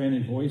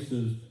schizophrenic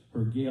voices,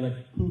 her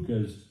Gaelic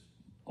pukas,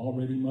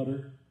 already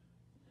mutter?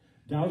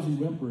 Dowsey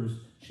whimpers,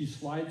 she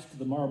slides to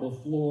the marble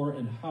floor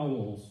and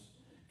howls,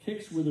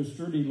 kicks with her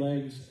sturdy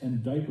legs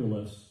and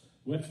diaperless,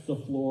 wets the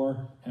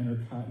floor and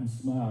her cotton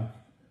smock,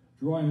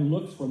 drawing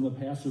looks from the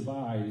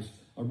passerbys,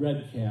 a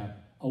red cap,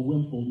 a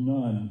wimpled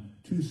nun,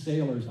 2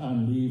 sailors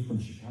on leave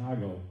from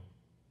Chicago.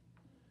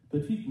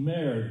 Petite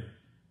merde,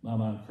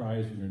 Maman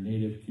cries in her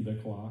native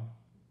Quebecois,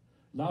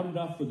 loud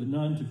enough for the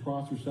nun to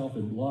cross herself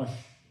and blush,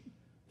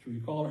 to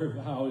recall her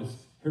vows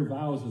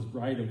as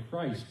bride of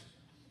Christ,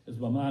 as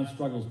Maman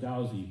struggles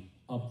drowsy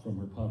up from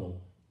her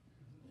puddle.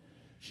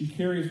 She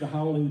carries the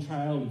howling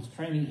child, its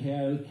tiny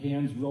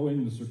hands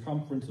rowing the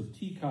circumference of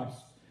teacups,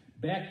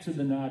 back to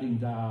the nodding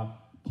Da,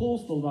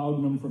 pulls the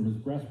laudanum from his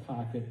breast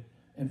pocket,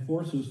 and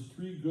forces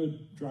 3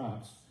 good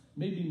drops,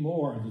 maybe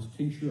more, of this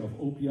tincture of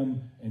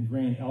opium and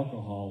grain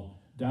alcohol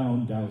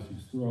down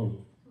Dowsy's throat.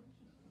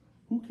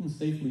 Who can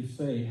safely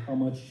say how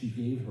much she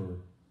gave her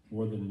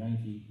more than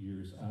 90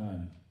 years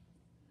on?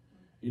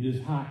 It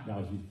is hot,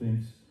 Dowsy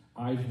thinks,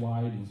 eyes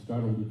wide and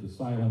startled at the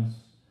silence.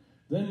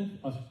 Then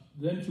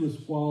to a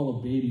squall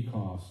of baby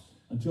coughs,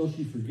 until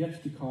she forgets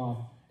to cough,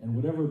 and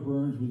whatever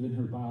burns within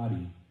her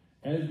body,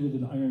 as with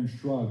an iron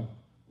shrug,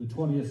 the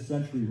 20th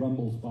century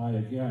rumbles by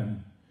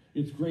again,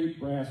 its great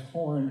brass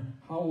horn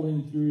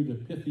howling through the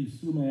pithy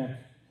sumac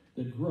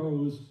that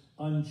grows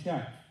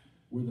unchecked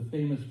where the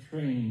famous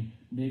train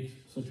makes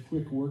such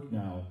quick work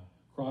now,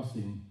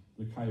 crossing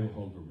the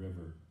Cuyahoga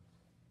River.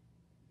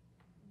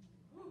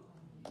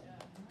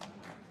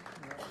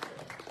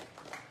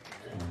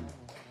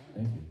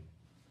 Thank you.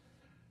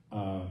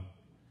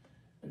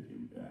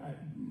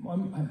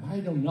 I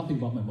know nothing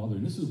about my mother,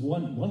 and this is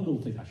one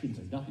little thing. I shouldn't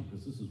say nothing,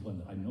 because this is one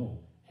that I know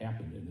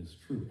happened and is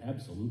true,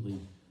 absolutely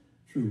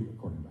true,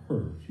 according to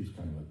her. She's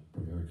kind of a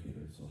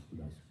prevaricator, so who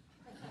knows?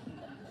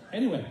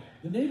 Anyway,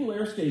 the Naval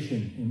Air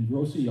Station in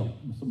Grosse Ile,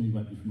 some of you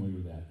might be familiar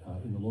with that,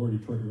 in the lower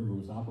Detroit River,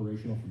 was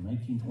operational from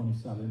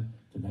 1927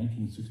 to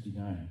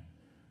 1969.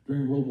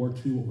 During World War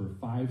II, over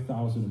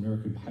 5,000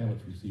 American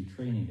pilots received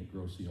training at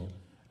Grosse Ile,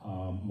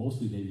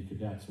 mostly Navy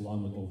cadets,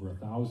 along with over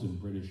 1,000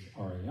 British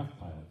RAF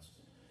pilots.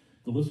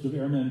 The list of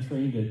airmen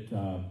trained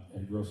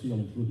at Grosse Ile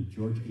included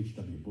George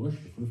H.W. Bush,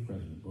 the first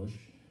President Bush,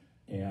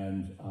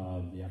 and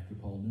the actor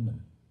Paul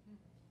Newman.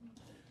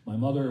 My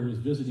mother was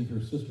visiting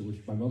her sister,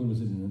 my mother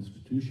was in an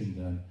institution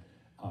then,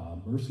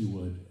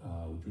 Mercywood,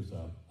 which was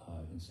an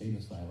insane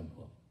asylum.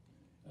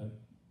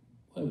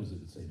 It was an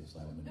insane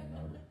asylum in Ann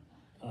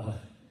Arbor.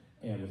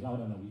 And was out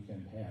on a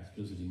weekend pass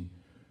visiting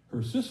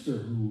her sister,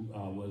 who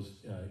was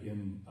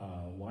in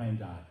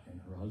Wyandotte, and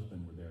her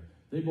husband were there.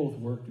 They both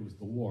worked, it was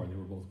the war, they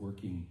were both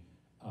working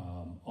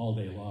all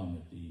day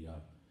long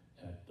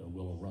at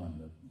Willow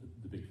Run,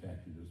 the big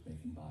factory that was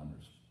making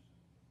bombers.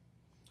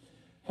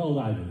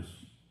 Helldivers.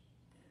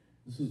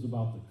 This is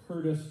about the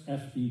Curtiss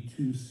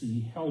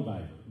SB-2C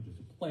Helldiver, which is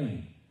a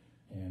plane,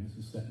 and this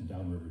is set in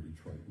downriver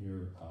Detroit,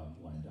 near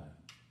Wyandotte,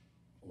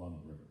 along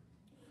the river.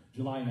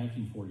 July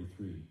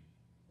 1943.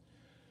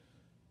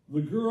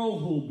 The girl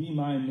who'll be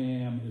my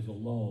ma'am is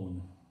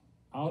alone,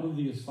 out of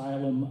the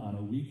asylum on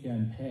a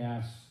weekend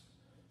pass,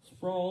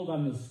 sprawled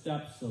on the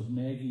steps of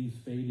Maggie's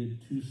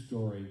faded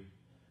 2-story,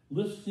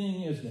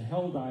 listening as the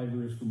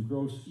Helldivers from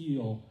Grosse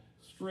Ile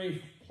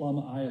strafe Plum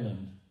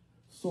Island,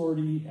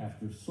 sortie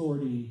after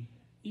sortie,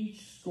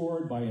 each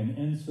scored by an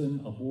ensign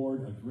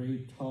aboard a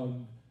gray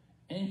tug,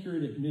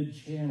 anchored at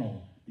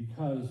mid-channel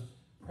because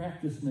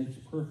practice makes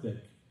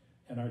perfect,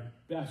 and our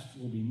best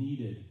will be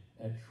needed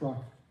at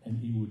Truk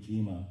and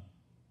Iwo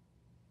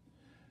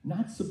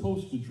Not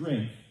supposed to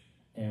drink,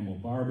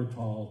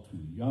 amobarbital, too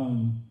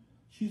young.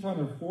 She's on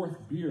her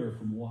 4th beer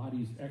from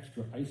Waddy's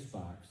extra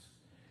icebox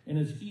and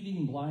is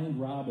eating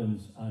blind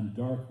robins on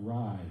dark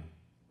rye.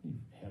 We've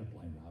had a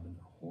blind robin,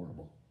 they're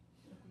horrible.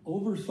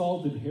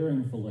 Oversalted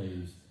herring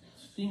fillets,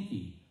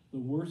 stinky, the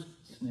worst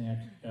snack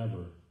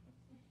ever.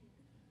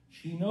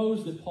 She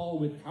knows that Paul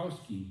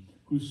Witkowski,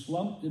 who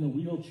slumped in a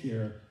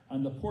wheelchair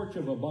on the porch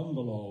of a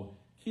bungalow,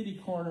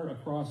 kitty corner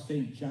across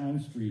St. John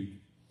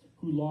Street,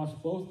 who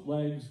lost both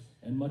legs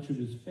and much of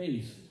his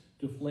face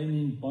to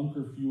flaming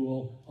bunker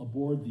fuel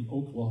aboard the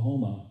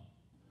Oklahoma,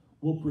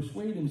 will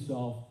persuade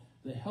himself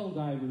the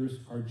Helldivers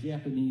are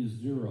Japanese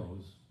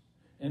Zeros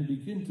and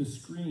begin to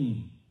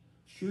scream,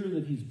 sure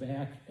that he's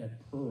back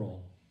at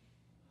Pearl.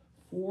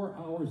 4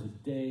 hours a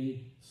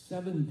day,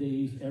 7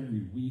 days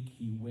every week,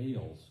 he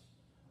wails,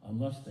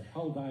 unless the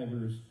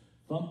Helldivers,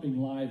 thumping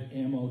live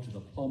ammo to the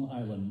Plum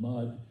Island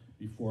mud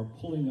before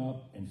pulling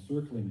up and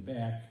circling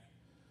back,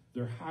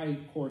 their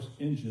high-horse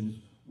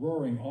engines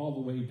roaring all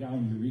the way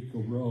down Eureka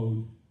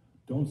Road,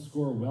 don't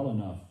score well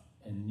enough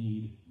and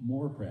need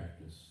more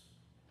practice.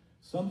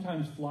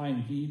 Sometimes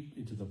flying deep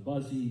into the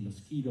buzzy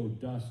mosquito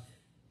dusk,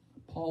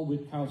 Paul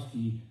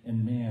Witkowski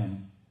and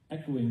Ma'am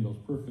echoing those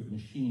perfect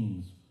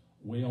machines,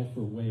 wail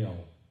for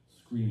wail,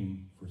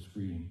 scream for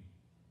scream.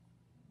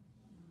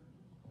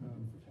 For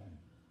time.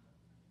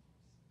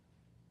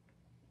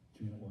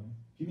 2-minute warning?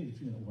 Give me the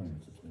 2-minute warning.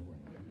 It's a 2-minute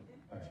warning.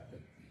 All right,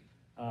 good.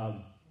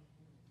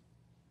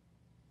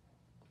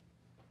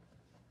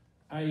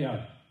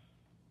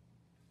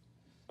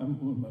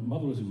 My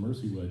mother was in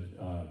Mercywood,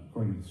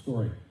 according to the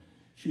story.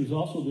 She was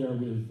also there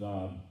with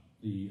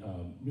the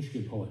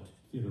Michigan poet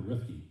Theodore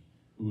Rifke,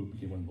 who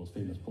became one of the most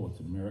famous poets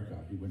in America.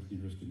 He went to the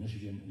University of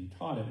Michigan, and he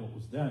taught at what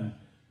was then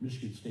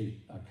Michigan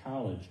State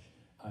College.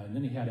 And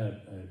then he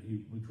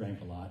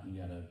drank a lot, and he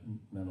had a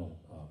mental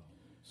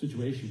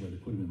situation where they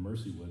put him in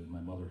Mercywood, and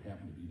my mother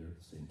happened to be there at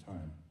the same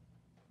time.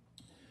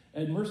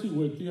 At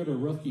Mercywood, Theodore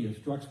Ruthke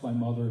instructs my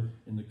mother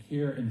in the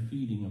care and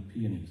feeding of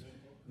peonies.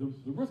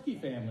 The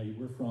Ruthke family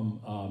were from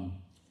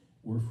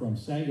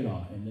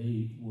Saginaw, and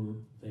they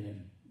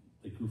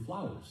grew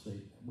flowers.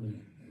 They were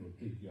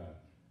big.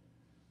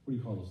 What do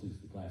you call those things?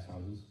 The glass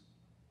houses?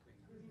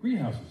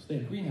 Greenhouses. They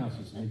had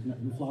greenhouses, and they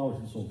grew flowers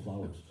and sold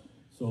flowers.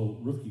 So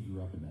Ruthke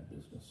grew up in that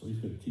business. So he's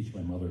going to teach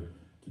my mother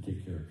to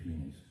take care of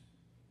peonies.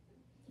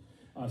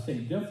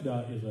 Saint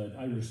Dymphna is an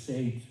Irish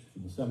saint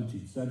from the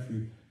 17th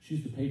century.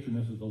 She's the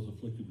patroness of those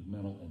afflicted with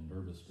mental and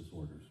nervous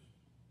disorders.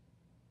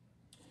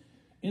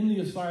 In the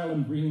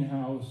asylum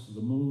greenhouse,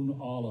 the moon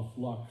all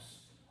aflux,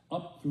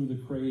 up through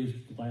the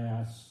crazed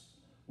glass,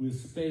 with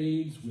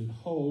spades, with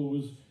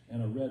hoes,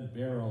 and a red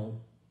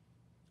barrel,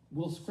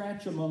 we'll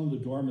scratch among the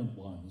dormant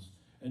ones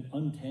and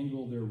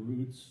untangle their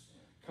roots,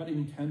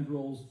 cutting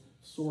tendrils,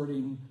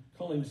 sorting,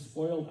 culling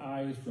spoiled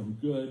eyes from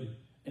good,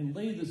 and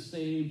lay the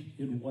saved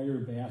in wire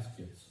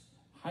baskets,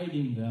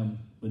 hiding them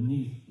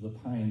beneath the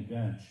pine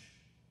bench.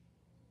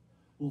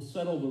 We'll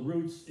settle the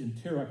roots in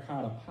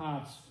terracotta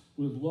pots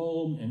with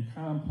loam and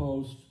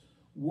compost,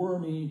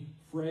 wormy,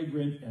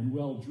 fragrant, and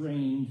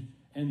well-drained,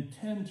 and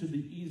tend to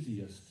the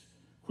easiest,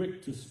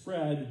 quick to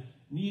spread,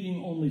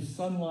 needing only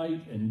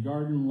sunlight and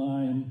garden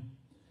lime.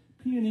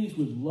 Peonies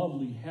with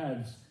lovely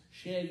heads,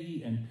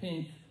 shaggy and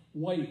pink,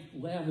 white,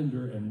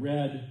 lavender, and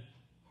red,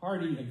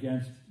 hardy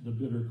against the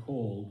bitter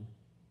cold.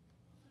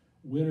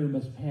 Winter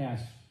must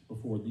pass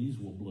before these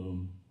will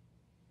bloom.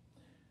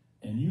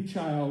 And you,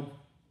 child,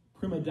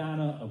 prima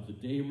donna of the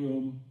day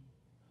room,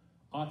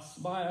 ought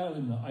smile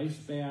in the ice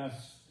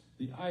baths,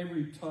 the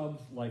ivory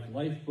tubs like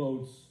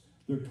lifeboats,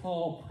 their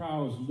tall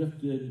prows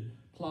lifted,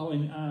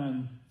 plowing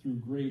on through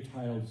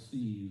gray-tiled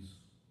seas.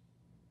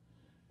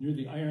 Near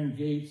the iron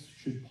gates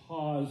should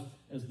pause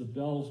as the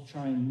bells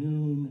chime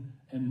noon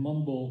and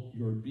mumble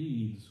your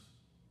beads.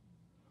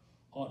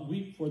 Ought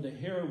weep for the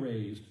hair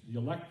raised, the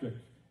electric,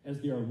 as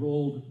they are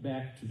rolled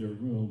back to their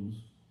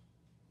rooms.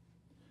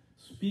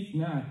 Speak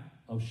not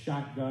of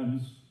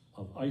shotguns,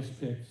 of ice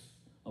picks,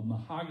 of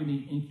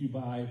mahogany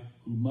incubi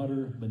who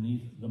mutter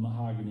beneath the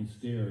mahogany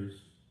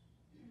stairs.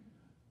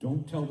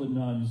 Don't tell the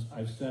nuns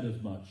I've said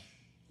as much.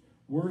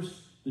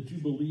 Worse, that you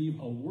believe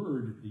a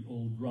word the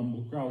old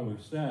growler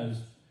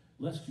says,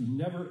 lest you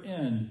never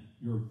end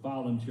your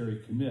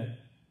voluntary commit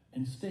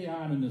and stay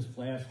on in this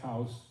glass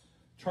house,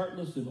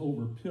 chartless and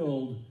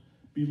overpilled,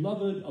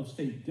 beloved of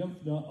St.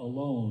 Dymphna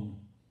alone,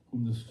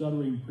 whom the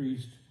stuttering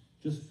priest,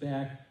 just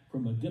back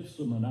from a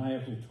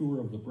dipsomaniacal tour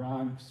of the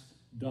Bronx,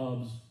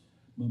 dubs,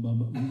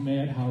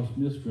 madhouse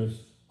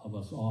mistress of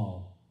us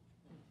all.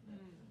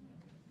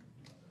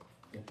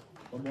 Okay,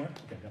 one more?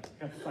 Okay,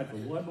 got time for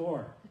one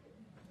more.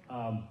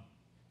 All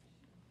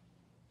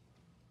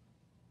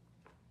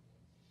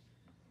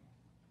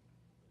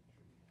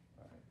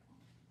right.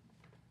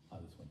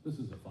 This one. This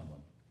is a fun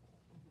one.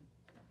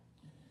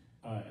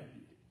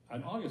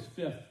 On August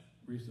 5th,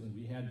 recently,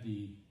 we had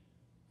the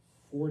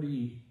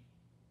 48th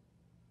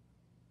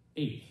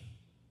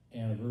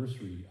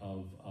anniversary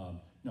of,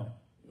 no,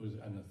 it was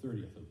on the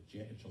 30th of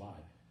July,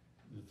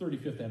 the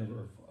 35th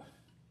anniversary,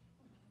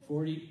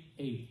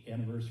 48th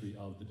anniversary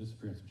of the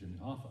disappearance of Jimmy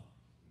Hoffa,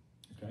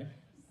 okay?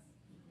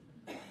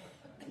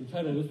 The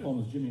title of this poem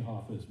is Jimmy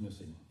Hoffa is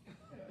Missing,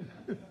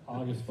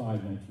 August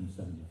 5,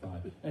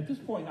 1975. At this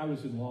point, I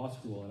was in law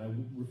school, and I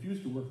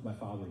refused to work for my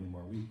father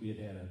anymore. We had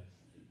had a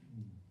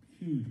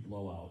huge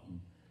blowout,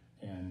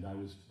 and I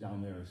was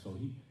down there, so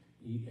he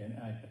and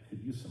I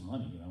could use some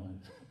money, you know,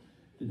 and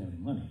didn't have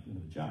any money,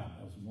 didn't have a job.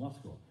 I was in law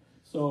school.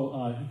 So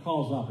he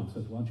calls up and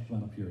says, why don't you come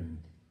on up here and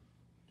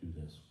do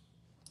this?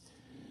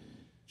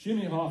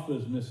 Jimmy Hoffa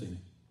is missing.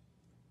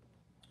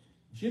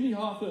 Jimmy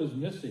Hoffa is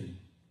missing.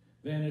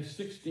 Vanished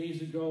 6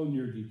 days ago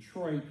near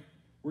Detroit,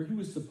 where he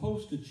was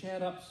supposed to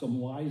chat up some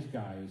wise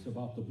guys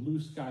about the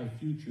blue sky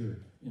future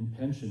in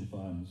pension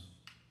funds.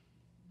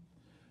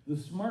 The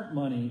smart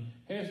money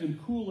has him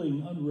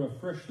cooling under a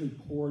freshly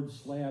poured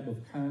slab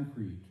of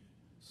concrete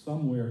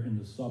somewhere in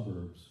the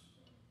suburbs.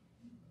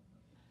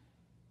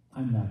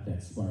 I'm not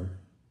that smart.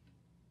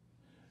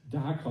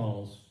 Doc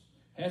calls,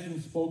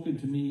 hasn't spoken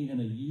to me in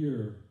a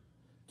year,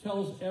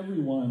 tells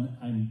everyone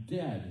I'm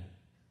dead.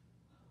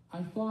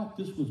 I thought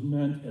this was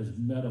meant as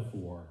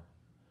metaphor,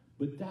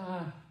 but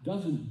Da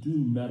doesn't do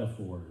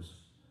metaphors,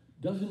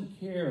 doesn't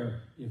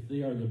care if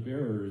they are the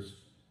bearers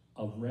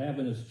of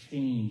ravenous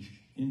change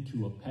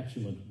into a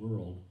petulant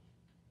world.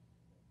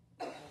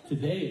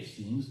 Today, it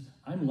seems,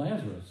 I'm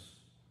Lazarus.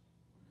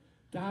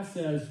 Da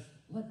says,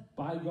 let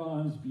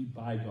bygones be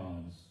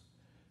bygones.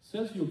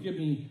 Says he'll give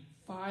me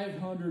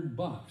 $500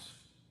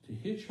 to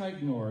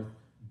hitchhike north,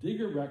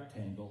 dig a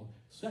rectangle,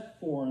 set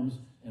forms,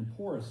 and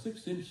pour a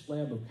 6-inch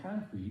slab of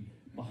concrete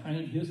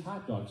behind his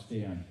hot dog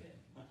stand.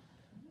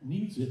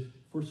 Needs it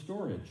for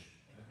storage.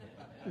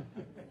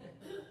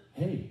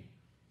 Hey,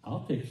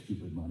 I'll take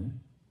stupid money.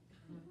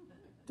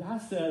 Da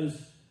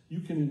says, you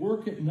can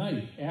work at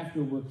night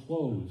after we're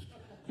closed.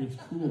 It's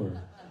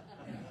cooler.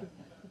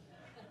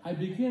 I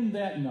begin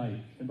that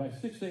night, and by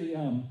 6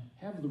 a.m.,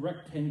 have the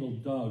rectangle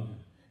dug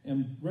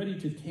and ready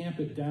to tamp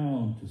it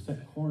down to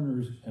set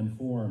corners and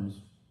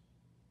forms.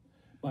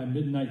 By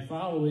midnight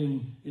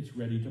following, it's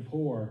ready to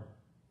pour.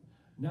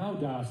 Now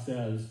Da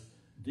says,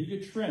 dig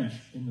a trench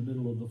in the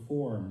middle of the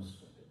forms.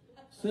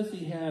 Says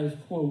he has,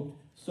 quote,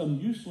 some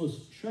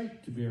useless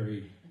shite to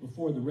bury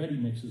before the ready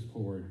mix is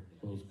poured,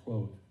 close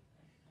quote.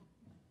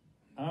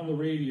 On the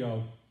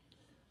radio,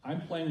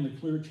 I'm playing the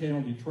Clear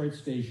Channel Detroit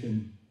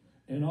station,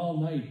 and all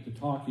night the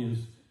talk is,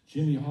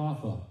 Jimmy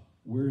Hoffa,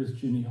 where is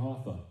Jimmy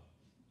Hoffa?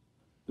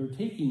 They're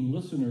taking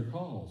listener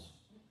calls.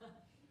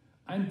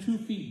 I'm 2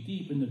 feet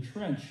deep in the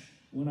trench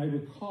when I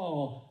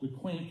recall the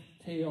quaint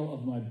tale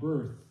of my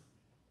birth.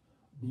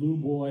 Blue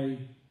boy,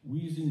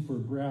 wheezing for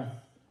breath,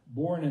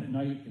 born at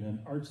night in an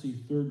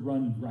artsy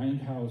third-run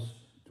grindhouse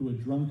to a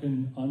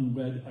drunken,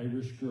 unwed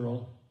Irish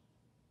girl.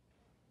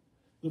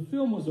 The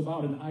film was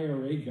about an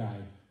IRA guy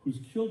who's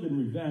killed in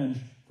revenge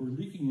for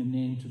leaking a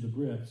name to the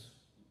Brits.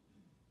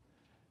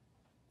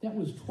 That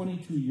was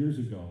 22 years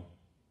ago.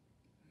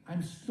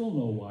 I'm still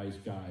no wise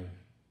guy,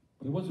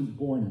 but I wasn't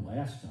born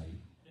last night.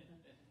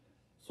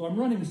 So I'm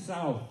running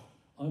south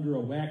under a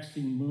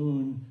waxing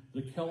moon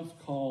the Celts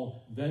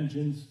call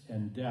vengeance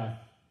and death,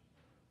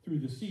 through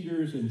the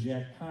cedars and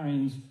jack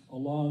pines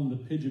along the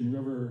Pigeon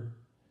River,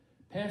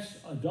 past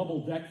a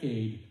double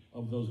decade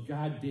of those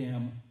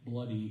goddamn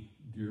bloody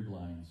deer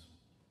blinds.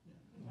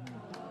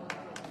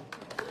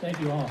 Thank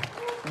you all.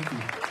 Thank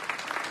you.